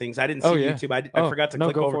couple of these things. I didn't see YouTube. I forgot to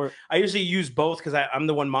click over. I usually use both because I'm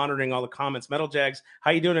the one monitoring all the comments. Metal Jags,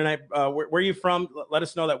 how you doing tonight? Where are you from? Let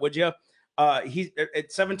us know that, would you? He's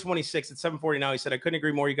at 726, at 740 now. He said, I couldn't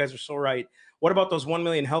agree more. You guys are so right. What about those 1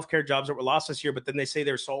 million healthcare jobs that were lost this year, but then they say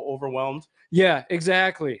they're so overwhelmed? Yeah,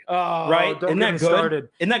 exactly. Oh, right. Isn't that good? Started.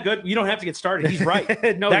 Isn't that good? You don't have to get started. He's right.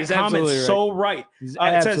 No, that he's comment's right. so right. He's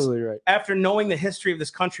absolutely right. After knowing the history of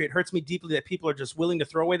this country, it hurts me deeply that people are just willing to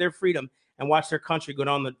throw away their freedom and watch their country go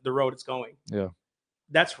down the road it's going. Yeah.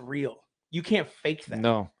 That's real. You can't fake that.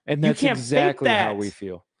 No. And that's exactly how we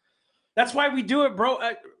feel. That's why we do it, bro.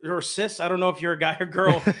 Or sis. I don't know if you're a guy or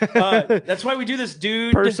girl. That's why we do this,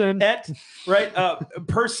 dude. Person. Right?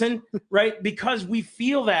 Person, right? Because we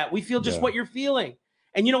feel that. We feel just what you're feeling.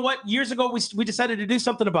 And you know what? Years ago, we decided to do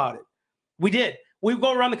something about it. We did. We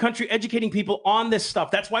go around the country educating people on this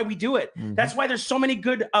stuff. That's why we do it. Mm-hmm. That's why there's so many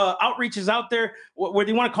good outreaches out there where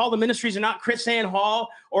they want to call the ministries or not Chris Ann Hall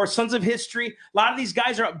or Sons of History. A lot of these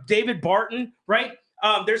guys are David Barton, right?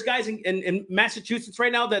 There's guys in Massachusetts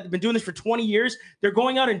right now that have been doing this for 20 years. They're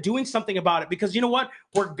going out and doing something about it because you know what?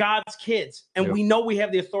 We're God's kids, and we know we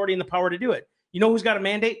have the authority and the power to do it. You know who's got a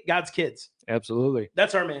mandate? God's kids. Absolutely.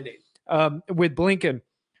 That's our mandate. With Blinken.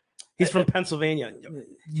 He's from Pennsylvania.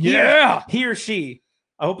 Yeah. He or she.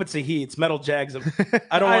 I hope it's a he. It's Metal Jags.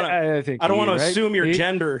 I don't want to. I don't want to assume your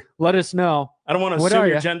gender. Let us know. I don't want to assume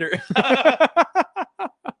your gender.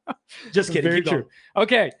 Just kidding. Very true.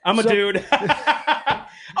 Okay. I'm a dude.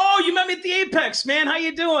 Oh, you met me at the Apex, man. How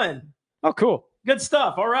you doing? Oh, cool. Good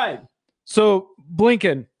stuff. All right. So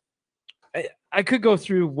Blinken, I could go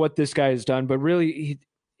through what this guy has done, but really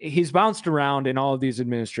he's bounced around in all of these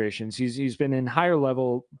administrations. He's been in higher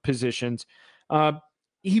level positions.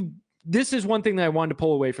 This is one thing that I wanted to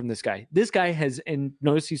pull away from this guy. This guy has, and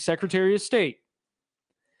notice he's Secretary of State.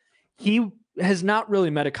 He has not really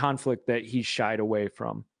met a conflict that he shied away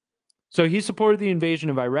from. So he supported the invasion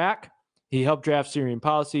of Iraq. He helped draft Syrian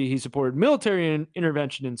policy. He supported military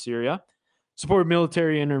intervention in Syria, supported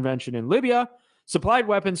military intervention in Libya, supplied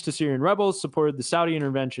weapons to Syrian rebels, supported the Saudi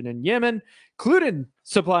intervention in Yemen, including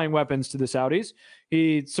supplying weapons to the Saudis.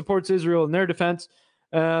 He supports Israel in their defense.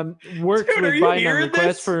 Works with Biden on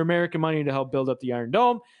requests for American money to help build up the Iron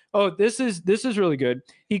Dome. Oh, this is really good.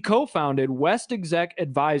 He co-founded West Exec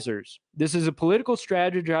Advisors. This is a political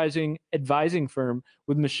strategizing advising firm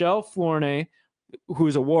with Michelle Flournoy,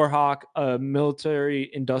 who's a war hawk, a military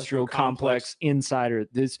industrial complex insider.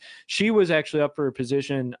 She was actually up for a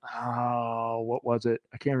position. Oh, what was it?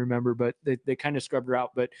 I can't remember, but they kind of scrubbed her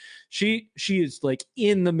out. But she is like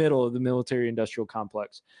in the middle of the military industrial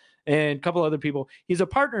complex. And a couple other people. He's a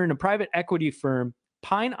partner in a private equity firm,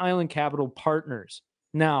 Pine Island Capital Partners.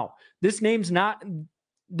 Now, this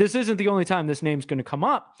isn't the only time this name's going to come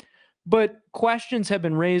up, but questions have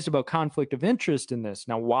been raised about conflict of interest in this.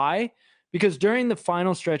 Now, why? Because during the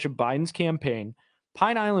final stretch of Biden's campaign,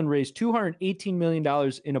 Pine Island raised $218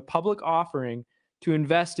 million in a public offering to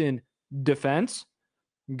invest in defense,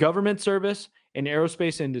 government service, and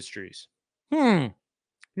aerospace industries.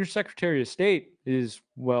 Your Secretary of State is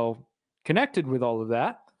well connected with all of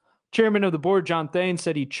that. Chairman of the board, John Thane,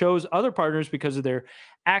 said he chose other partners because of their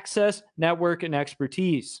access, network, and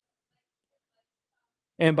expertise.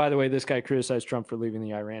 And by the way, this guy criticized Trump for leaving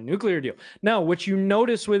the Iran nuclear deal. Now, what you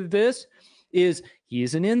notice with this is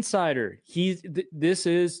he's an insider. This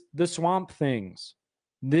is the swamp things.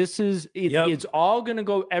 It's all going to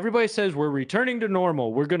go. Everybody says we're returning to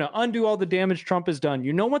normal. We're going to undo all the damage Trump has done.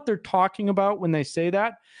 You know what they're talking about when they say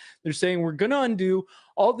that? They're saying we're going to undo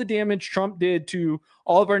all the damage Trump did to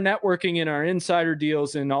all of our networking and our insider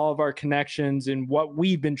deals and all of our connections and what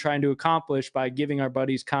we've been trying to accomplish by giving our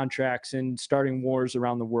buddies contracts and starting wars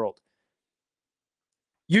around the world.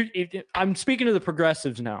 I'm speaking to the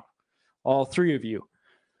progressives now, all three of you.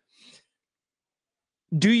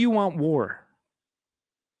 Do you want war?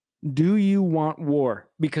 Do you want war?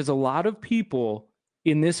 Because a lot of people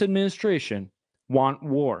in this administration want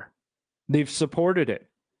war. They've supported it.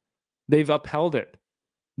 They've upheld it.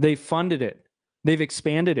 They've funded it. They've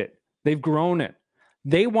expanded it. They've grown it.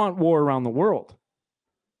 They want war around the world.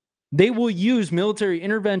 They will use military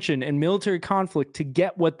intervention and military conflict to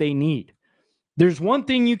get what they need. There's one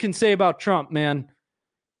thing you can say about Trump, man.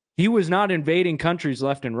 He was not invading countries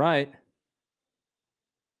left and right.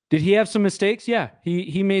 Did he have some mistakes? Yeah,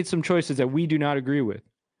 he made some choices that we do not agree with.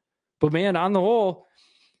 But man, on the whole,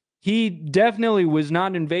 he definitely was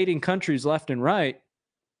not invading countries left and right.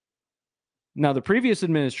 Now, the previous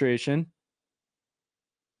administration,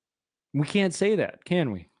 we can't say that,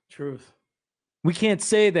 can we? Truth. We can't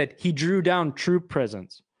say that he drew down troop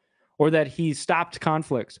presence or that he stopped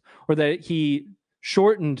conflicts or that he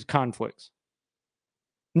shortened conflicts.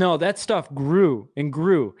 No, that stuff grew, and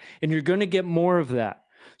you're going to get more of that.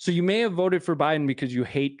 So you may have voted for Biden because you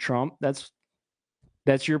hate Trump. That's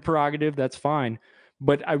your prerogative. That's fine.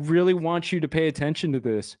 But I really want you to pay attention to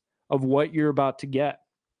this, of what you're about to get.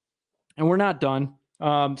 And we're not done.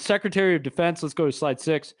 Secretary of Defense, let's go to slide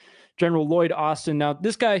 6. General Lloyd Austin. Now,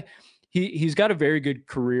 this guy, he's got a very good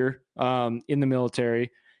career in the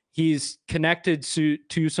military. He's connected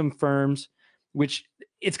to some firms, which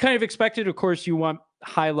it's kind of expected. Of course, you want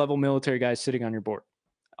high-level military guys sitting on your board.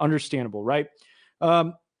 Understandable, right?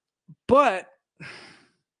 But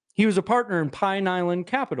he was a partner in Pine Island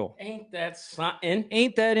Capital. Ain't that something?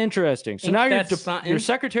 Ain't that interesting? So now your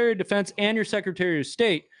Secretary of Defense and your Secretary of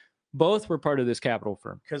State both were part of this capital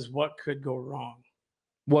firm. Because what could go wrong?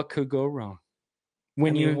 What could go wrong?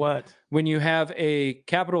 When you have a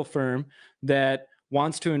capital firm that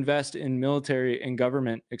wants to invest in military and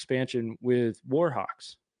government expansion with war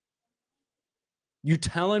hawks. You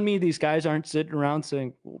telling me these guys aren't sitting around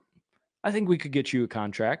saying, well, I think we could get you a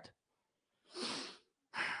contract.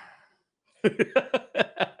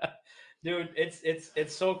 Dude,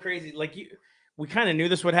 it's so crazy. Like we kind of knew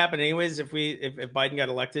this would happen anyways if Biden got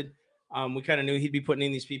elected. We kind of knew he'd be putting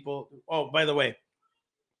in these people. Oh, by the way,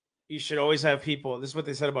 you should always have people. This is what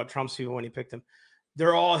they said about Trump's people when he picked him.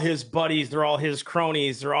 They're all his buddies. They're all his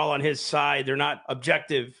cronies. They're all on his side. They're not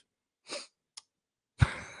objective.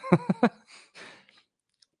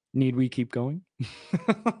 Need we keep going?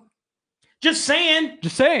 Just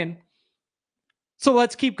saying. So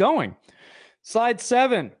let's keep going. Slide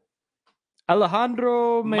 7.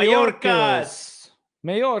 Alejandro Mayorkas.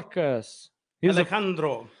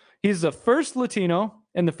 He's the first Latino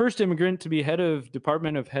and the first immigrant to be head of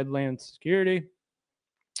Department of Homeland Security.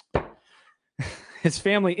 His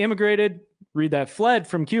family immigrated, fled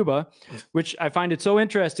from Cuba, which I find it so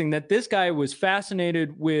interesting that this guy was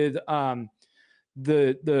fascinated with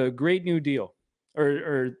the Great New Deal,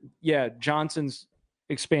 Johnson's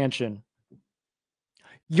expansion.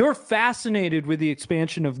 You're fascinated with the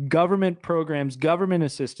expansion of government programs, government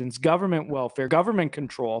assistance, government welfare, government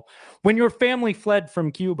control when your family fled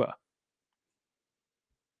from Cuba.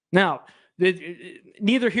 Now,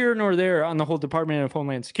 neither here nor there on the whole Department of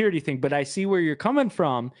Homeland Security thing, but I see where you're coming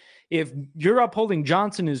from. If you're upholding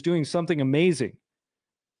Johnson is doing something amazing,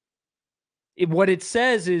 What it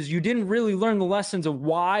says is you didn't really learn the lessons of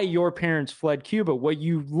why your parents fled Cuba. What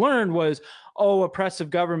you learned was, oh, oppressive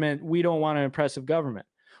government. We don't want an oppressive government.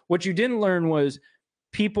 What you didn't learn was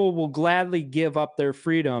people will gladly give up their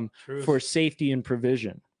freedom for safety and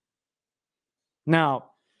provision.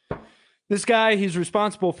 Now, this guy, he's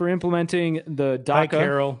responsible for implementing the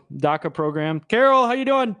DACA program. Carol, how you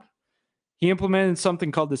doing? He implemented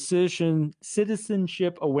something called the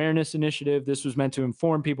Citizenship Awareness Initiative. This was meant to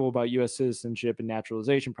inform people about U.S. citizenship and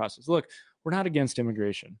naturalization process. Look, we're not against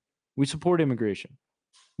immigration. We support immigration.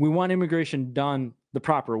 We want immigration done the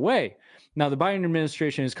proper way. Now, the Biden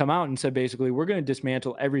administration has come out and said, basically, we're going to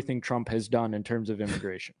dismantle everything Trump has done in terms of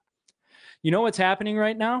immigration. You know what's happening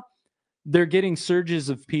right now? They're getting surges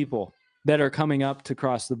of people that are coming up to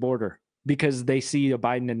cross the border because they see a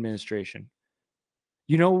Biden administration.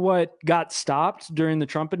 You know what got stopped during the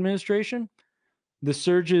Trump administration? The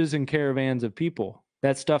surges and caravans of people.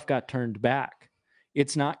 That stuff got turned back.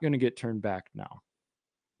 It's not going to get turned back now.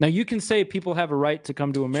 Now, you can say people have a right to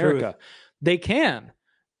come to America. Truth. They can,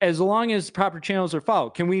 as long as proper channels are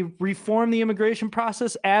followed. Can we reform the immigration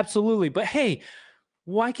process? Absolutely. But hey,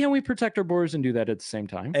 why can't we protect our borders and do that at the same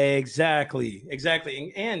time? Exactly.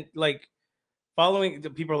 And like following the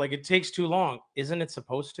people are like, it takes too long. Isn't it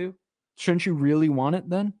supposed to? Shouldn't you really want it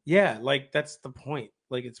then? Yeah, like that's the point.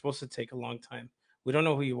 Like it's supposed to take a long time. We don't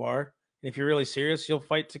know who you are. And if you're really serious, you'll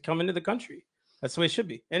fight to come into the country. That's the way it should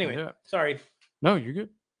be. Anyway, Sorry. No, you're good.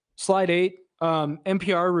 Slide 8.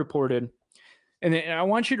 NPR reported, and I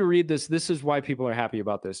want you to read this. This is why people are happy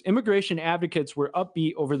about this. Immigration advocates were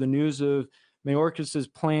upbeat over the news of Mayorkas's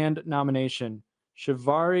planned nomination.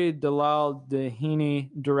 Shivari Dalal Dehini,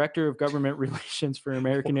 Director of Government Relations for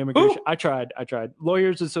American Immigration. I tried.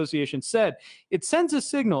 Lawyers Association said it sends a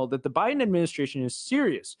signal that the Biden administration is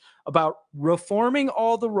serious about reforming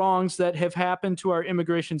all the wrongs that have happened to our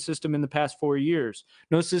immigration system in the past 4 years.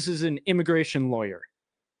 Notice this is an immigration lawyer.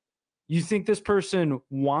 You think this person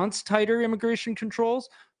wants tighter immigration controls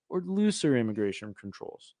or looser immigration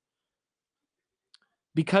controls?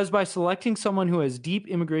 Because by selecting someone who has deep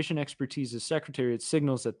immigration expertise as secretary, it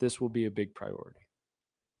signals that this will be a big priority.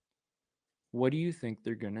 What do you think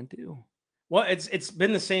they're going to do? Well, it's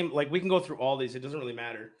been the same. Like we can go through all these. It doesn't really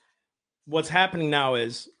matter. What's happening now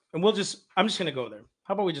is, and I'm just going to go there.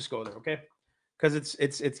 How about we just go there, okay? Because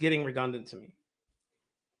it's getting redundant to me.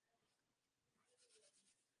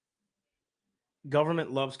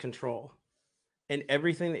 Government loves control, and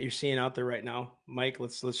everything that you're seeing out there right now, Mike.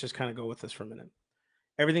 Let's just kind of go with this for a minute.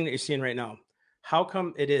 Everything that you're seeing right now, how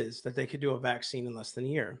come it is that they could do a vaccine in less than a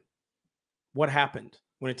year? What happened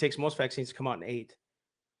when it takes most vaccines to come out in 8?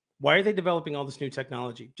 Why are they developing all this new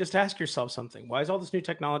technology? Just ask yourself something. Why is all this new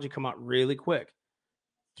technology come out really quick?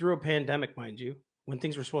 Through a pandemic, mind you, when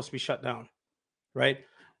things were supposed to be shut down, right?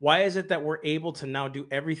 Why is it that we're able to now do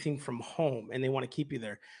everything from home and they want to keep you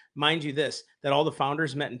there? Mind you this, that all the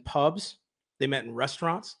founders met in pubs, they met in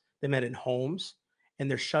restaurants, they met in homes,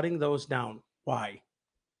 and they're shutting those down. Why?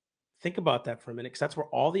 Think about that for a minute, because that's where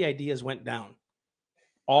all the ideas went down.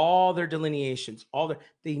 All their delineations,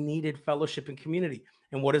 they needed fellowship and community.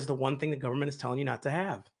 And what is the one thing the government is telling you not to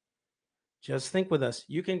have? Just think with us.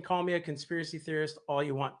 You can call me a conspiracy theorist all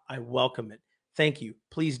you want. I welcome it. Thank you.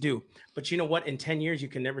 Please do. But you know what? In 10 years, you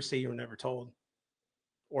can never say you were never told.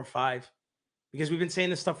 Or 5. Because we've been saying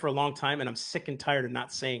this stuff for a long time, and I'm sick and tired of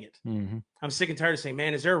not saying it. Mm-hmm. I'm sick and tired of saying,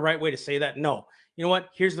 man, is there a right way to say that? No. You know what?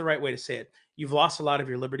 Here's the right way to say it. You've lost a lot of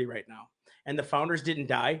your liberty right now. And the founders didn't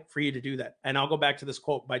die for you to do that. And I'll go back to this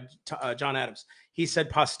quote by John Adams. He said,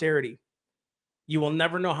 posterity, you will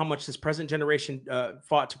never know how much this present generation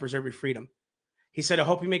fought to preserve your freedom. He said, I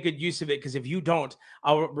hope you make good use of it, because if you don't,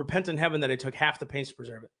 I'll repent in heaven that I took half the pains to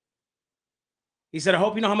preserve it. He said, I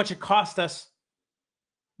hope you know how much it cost us.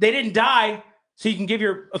 They didn't die so you can give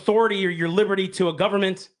your authority or your liberty to a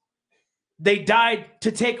government. They died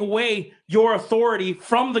to take away your authority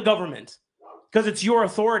from the government, because it's your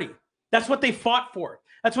authority. That's what they fought for.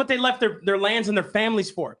 That's what they left their lands and their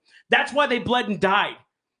families for. That's why they bled and died.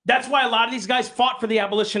 That's why a lot of these guys fought for the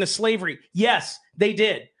abolition of slavery. Yes, they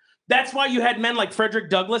did. That's why you had men like Frederick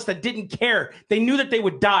Douglass that didn't care. They knew that they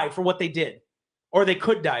would die for what they did, or they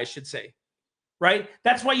could die, I should say. Right?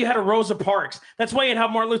 That's why you had a Rosa Parks. That's why you'd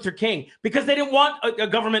have Martin Luther King, because they didn't want a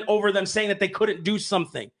government over them saying that they couldn't do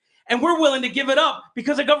something. And we're willing to give it up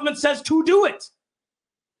because the government says to do it.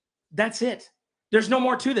 That's it. There's no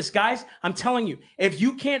more to this, guys. I'm telling you, if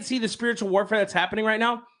you can't see the spiritual warfare that's happening right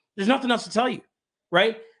now, there's nothing else to tell you,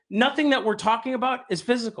 right? Nothing that we're talking about is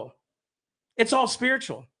physical. It's all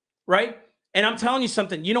spiritual, right? And I'm telling you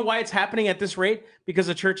something. You know why it's happening at this rate? Because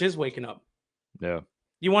the church is waking up. Yeah.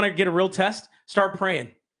 You want to get a real test? Start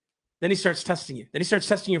praying. Then he starts testing you. Then he starts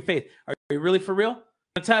testing your faith. Are you really for real? I'm going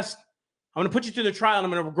to test. I'm going to put you through the trial, and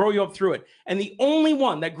I'm going to grow you up through it. And the only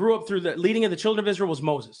one that grew up through the leading of the children of Israel was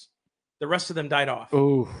Moses. The rest of them died off.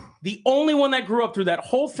 Ooh. The only one that grew up through that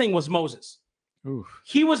whole thing was Moses. Ooh.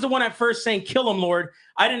 He was the one at first saying, kill them, Lord.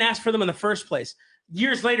 I didn't ask for them in the first place.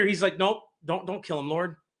 Years later, he's like, nope, don't kill them,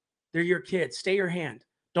 Lord. They're your kids. Stay your hand.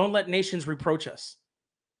 Don't let nations reproach us.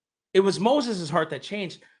 It was Moses' heart that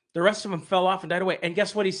changed. The rest of them fell off and died away. And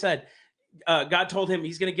guess what he said? God told him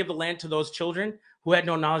he's going to give the land to those children who had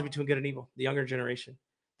no knowledge between good and evil, the younger generation.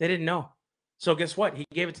 They didn't know. So guess what? He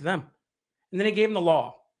gave it to them. And then he gave them the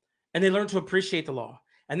law. And they learned to appreciate the law.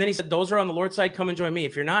 And then he said, those are on the Lord's side, come and join me.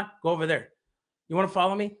 If you're not, go over there. You want to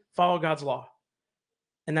follow me? Follow God's law.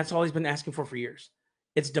 And that's all he's been asking for years.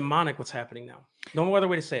 It's demonic what's happening now. No other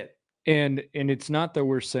way to say it. And it's not that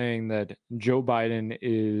we're saying that Joe Biden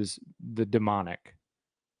is the demonic.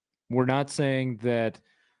 We're not saying that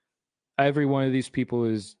every one of these people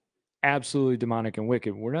is absolutely demonic and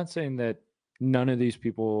wicked. We're not saying that none of these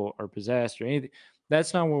people are possessed or anything.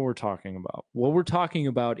 That's not what we're talking about. What we're talking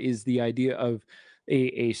about is the idea of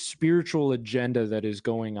a spiritual agenda that is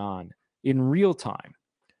going on in real time.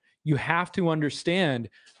 You have to understand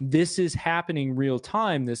this is happening real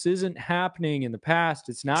time. This isn't happening in the past.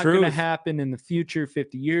 It's not going to happen in the future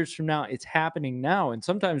 50 years from now. It's happening now. And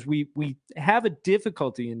sometimes we have a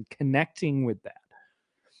difficulty in connecting with that.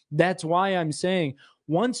 That's why I'm saying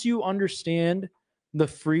once you understand the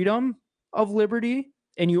freedom of liberty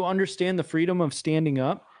and you understand the freedom of standing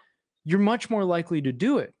up, you're much more likely to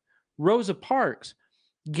do it. Rosa Parks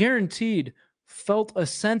guaranteed felt a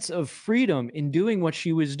sense of freedom in doing what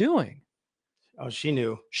she was doing. Oh, she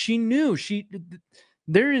knew. She knew.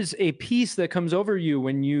 There is a peace that comes over you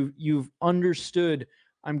when you've understood,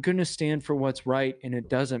 I'm going to stand for what's right, and it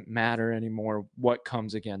doesn't matter anymore what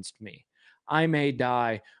comes against me. I may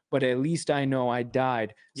die, but at least I know I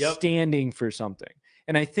died standing for something.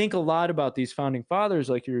 And I think a lot about these founding fathers,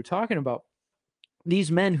 like you were talking about,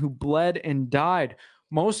 these men who bled and died.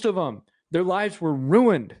 Most of them, their lives were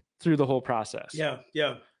ruined through the whole process.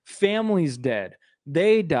 Yeah. Families dead.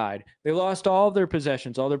 They died. They lost all of their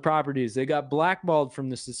possessions, all their properties. They got blackballed from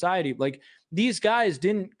the society. Like, these guys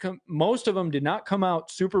most of them did not come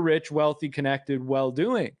out super rich, wealthy, connected,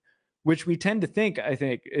 well-doing, which we tend to think, I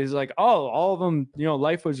think, is like, oh, all of them,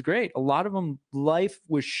 life was great. A lot of them, life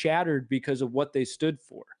was shattered because of what they stood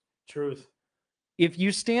for. Truth. If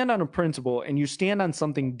you stand on a principle and you stand on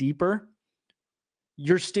something deeper,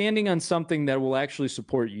 you're standing on something that will actually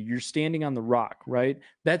support you. You're standing on the rock, right?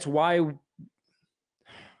 That's why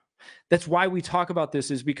we talk about this,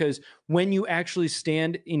 is because when you actually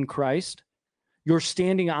stand in Christ, you're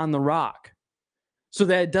standing on the rock. So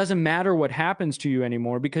that it doesn't matter what happens to you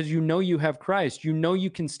anymore, because you know you have Christ. You know you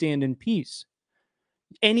can stand in peace.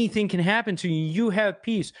 Anything can happen to you. You have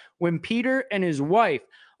peace. When Peter and his wife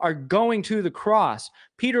are going to the cross,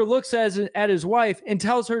 Peter looks at his wife and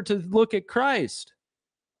tells her to look at Christ.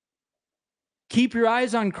 Keep your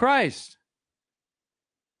eyes on Christ.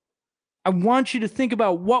 I want you to think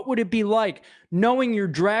about, what would it be like knowing you're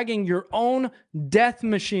dragging your own death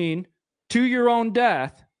machine to your own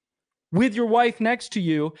death with your wife next to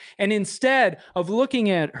you, and instead of looking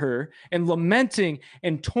at her and lamenting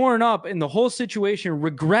and torn up in the whole situation,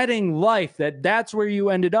 regretting life, that's where you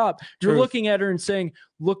ended up, you're looking at her and saying,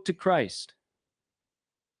 look to Christ.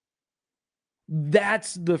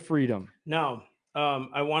 That's the freedom. Now,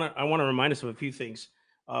 I want to remind us of a few things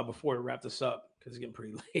before we wrap this up, because it's getting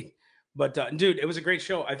pretty late. But dude, it was a great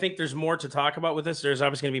show. I think there's more to talk about with this. There's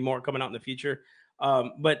obviously going to be more coming out in the future.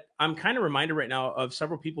 But I'm kind of reminded right now of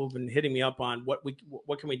several people who've been hitting me up on what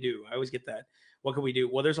can we do? I always get that. What can we do?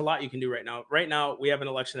 Well, there's a lot you can do right now. Right now, we have an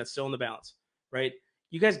election that's still in the balance, right?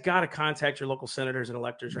 You guys got to contact your local senators and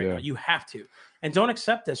electors right now. You have to. And don't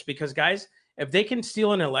accept this, because, guys, if they can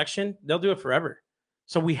steal an election, they'll do it forever.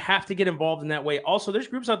 So we have to get involved in that way. Also, there's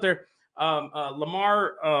groups out there.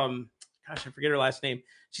 Lamar, gosh, I forget her last name.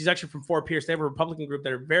 She's actually from Fort Pierce. They have a Republican group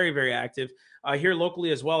that are very, very active here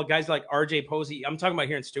locally as well. Guys like RJ Posey. I'm talking about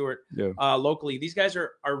here in Stewart, locally. These guys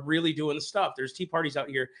are really doing the stuff. There's Tea Parties out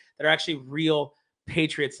here that are actually real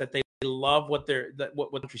patriots, that they love what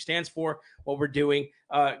what country stands for, what we're doing.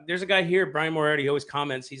 There's a guy here, Brian Moretti, he always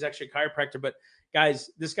comments. He's actually a chiropractor, but guys,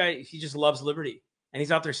 this guy, he just loves liberty, and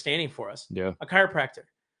he's out there standing for us. Yeah, a chiropractor.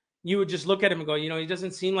 You would just look at him and go, he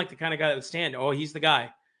doesn't seem like the kind of guy that would stand. Oh, he's the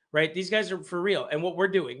guy. Right? These guys are for real. And what we're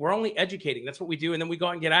doing, we're only educating. That's what we do. And then we go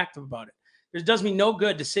out and get active about it. It does me no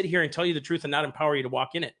good to sit here and tell you the truth and not empower you to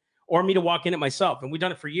walk in it, or me to walk in it myself. And we've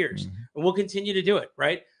done it for years, and we'll continue to do it.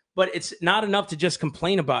 Right? But it's not enough to just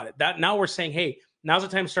complain about it. That now we're saying, hey, Now's the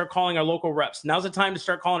time to start calling our local reps. Now's the time to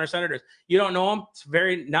start calling our senators. You don't know them? It's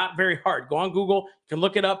not very hard. Go on Google, you can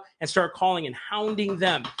look it up and start calling and hounding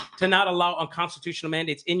them to not allow unconstitutional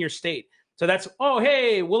mandates in your state. So that's, oh,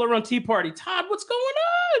 hey, Willow Run Tea Party. Todd, what's going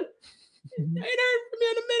on? I ain't heard from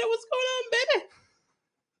you in a minute. What's going on,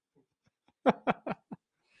 baby?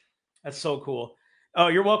 That's so cool. Oh,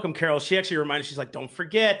 you're welcome, Carol. She actually reminded, she's like, don't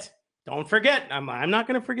forget. Don't forget. I'm not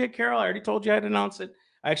going to forget, Carol. I already told you I'd announce it.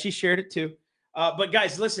 I actually shared it too. But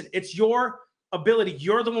guys, listen, it's your ability.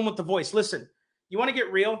 You're the one with the voice. Listen, you want to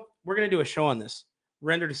get real? We're going to do a show on this.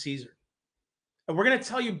 Render to Caesar. And we're going to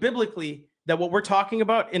tell you biblically that what we're talking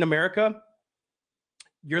about in America,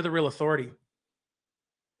 you're the real authority.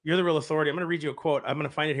 You're the real authority. I'm going to read you a quote. I'm going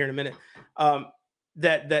to find it here in a minute.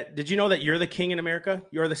 Did you know that you're the king in America?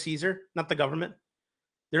 You're the Caesar, not the government.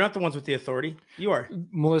 They're not the ones with the authority. You are.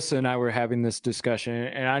 Melissa and I were having this discussion,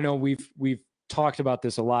 and I know we've talked about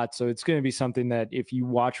this a lot. So it's going to be something that if you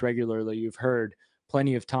watch regularly, you've heard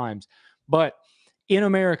plenty of times. But in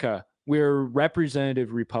America, we're a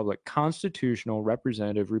representative republic, constitutional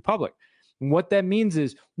representative republic. And what that means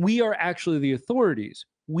is we are actually the authorities.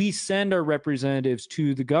 We send our representatives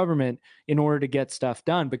to the government in order to get stuff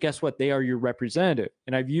done. But guess what? They are your representative.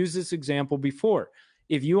 And I've used this example before.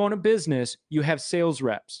 If you own a business, you have sales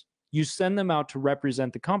reps. You send them out to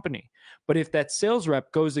represent the company. But if that sales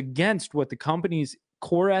rep goes against what the company's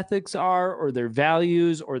core ethics are, or their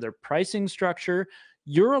values, or their pricing structure,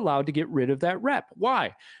 you're allowed to get rid of that rep.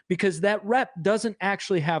 Why? Because that rep doesn't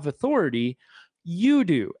actually have authority. You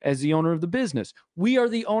do as the owner of the business. We are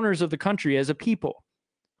the owners of the country as a people.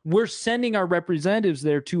 We're sending our representatives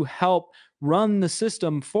there to help run the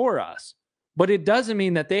system for us. But it doesn't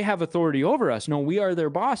mean that they have authority over us. No, we are their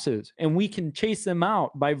bosses, and we can chase them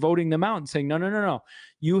out by voting them out and saying, no.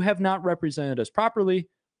 You have not represented us properly.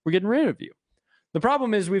 We're getting rid of you. The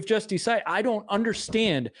problem is we've just decided, I don't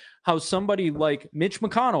understand how somebody like Mitch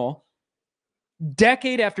McConnell,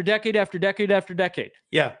 decade after decade after decade after decade.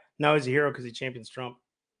 Yeah, now he's a hero because he champions Trump.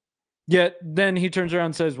 Yet then he turns around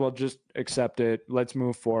and says, well, just accept it. Let's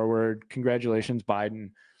move forward. Congratulations, Biden.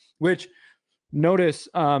 Which... Notice,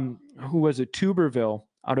 who was it? Tuberville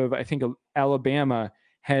out of, I think, Alabama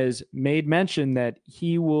has made mention that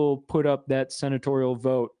he will put up that senatorial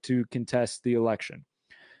vote to contest the election.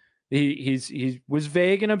 He was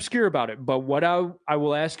vague and obscure about it. But what I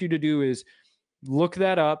will ask you to do is look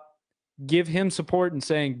that up, give him support and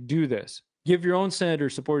saying, do this. Give your own senator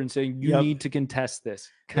support and saying, you need to contest this.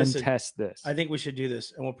 Contest this. I think we should do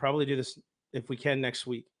this. And we'll probably do this if we can next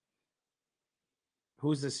week.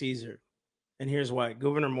 Who's the Caesar? And here's why.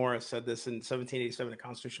 Gouverneur Morris said this in 1787 at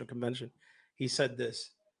Constitutional Convention. He said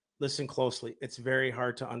this. Listen closely. It's very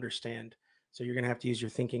hard to understand. So you're going to have to use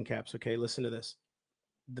your thinking caps. Okay, listen to this.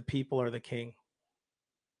 The people are the king.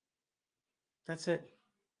 That's it.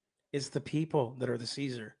 It's the people that are the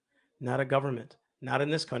Caesar, not a government. Not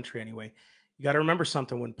in this country anyway. You got to remember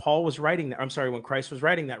something. When Paul was writing that, when Christ was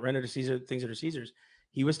writing that, render to Caesar things that are Caesar's,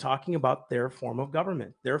 he was talking about their form of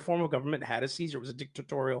government. Their form of government had a Caesar. It was a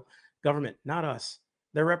dictatorial government, not us.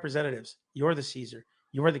 They're representatives. You're the Caesar.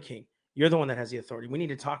 You're the king. You're the one that has the authority. We need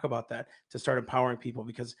to talk about that to start empowering people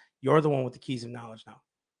because you're the one with the keys of knowledge now,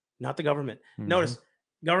 not the government. Mm-hmm. Notice,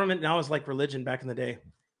 government now is like religion back in the day.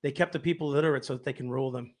 They kept the people literate so that they can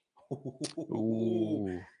rule them.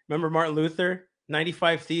 Ooh. Remember Martin Luther?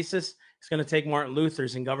 95 Thesis? It's going to take Martin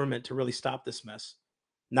Luther's in government to really stop this mess.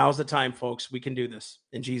 Now's the time, folks. We can do this.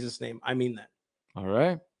 In Jesus' name. I mean that. All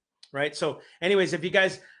right. Right? So anyways, if you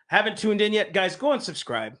guys haven't tuned in yet, guys, go and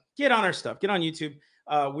subscribe. Get on our stuff. Get on YouTube.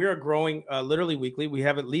 We are growing literally weekly. We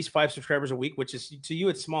have at least 5 subscribers a week, which is, to you,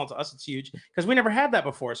 it's small. To us, it's huge because we never had that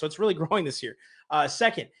before. So it's really growing this year.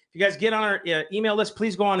 Second, if you guys get on our email list,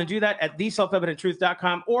 please go on and do that at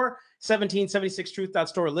theselfevidenttruth.com or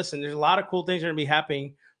 1776truth.store. Listen, there's a lot of cool things that are going to be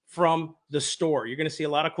happening from the store. You're going to see a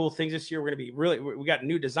lot of cool things this year. We're going to be we got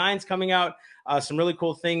new designs coming out, some really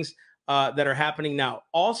cool things that are happening now.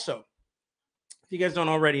 Also, if you guys don't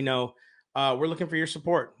already know, we're looking for your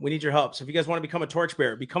support. We need your help. So if you guys want to become a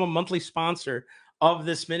torchbearer, become a monthly sponsor of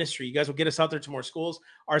this ministry, you guys will get us out there to more schools.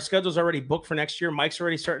 Our schedule's already booked for next year. Mike's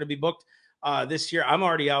already starting to be booked this year. I'm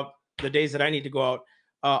already out the days that I need to go out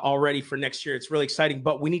already for next year. It's really exciting,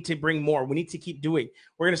 but we need to bring more. We need to keep doing.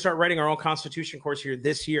 We're going to start writing our own Constitution course here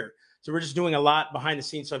this year. So we're just doing a lot behind the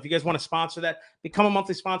scenes. So if you guys want to sponsor that, become a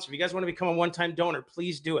monthly sponsor. If you guys want to become a one-time donor,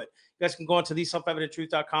 please do it. You guys can go onto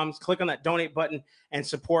theselfevidenttruth.com, click on that donate button, and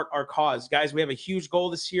support our cause. Guys, we have a huge goal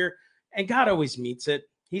this year, and God always meets it.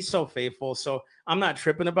 He's so faithful. So I'm not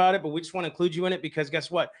tripping about it, but we just want to include you in it because guess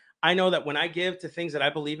what? I know that when I give to things that I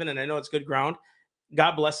believe in and I know it's good ground,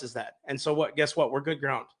 God blesses that. And so what? Guess what? We're good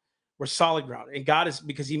ground. We're solid ground. And God is,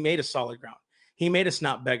 because he made us solid ground. He made us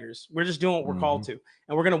not beggars. We're just doing what we're called to.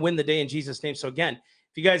 And we're going to win the day in Jesus' name. So again,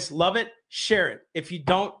 if you guys love it, share it. If you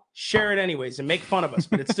don't, share it anyways and make fun of us,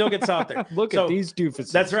 but it still gets out there. Look at these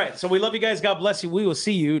doofuses. That's right. So we love you guys. God bless you. We will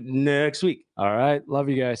see you next week. All right. Love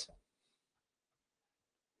you guys.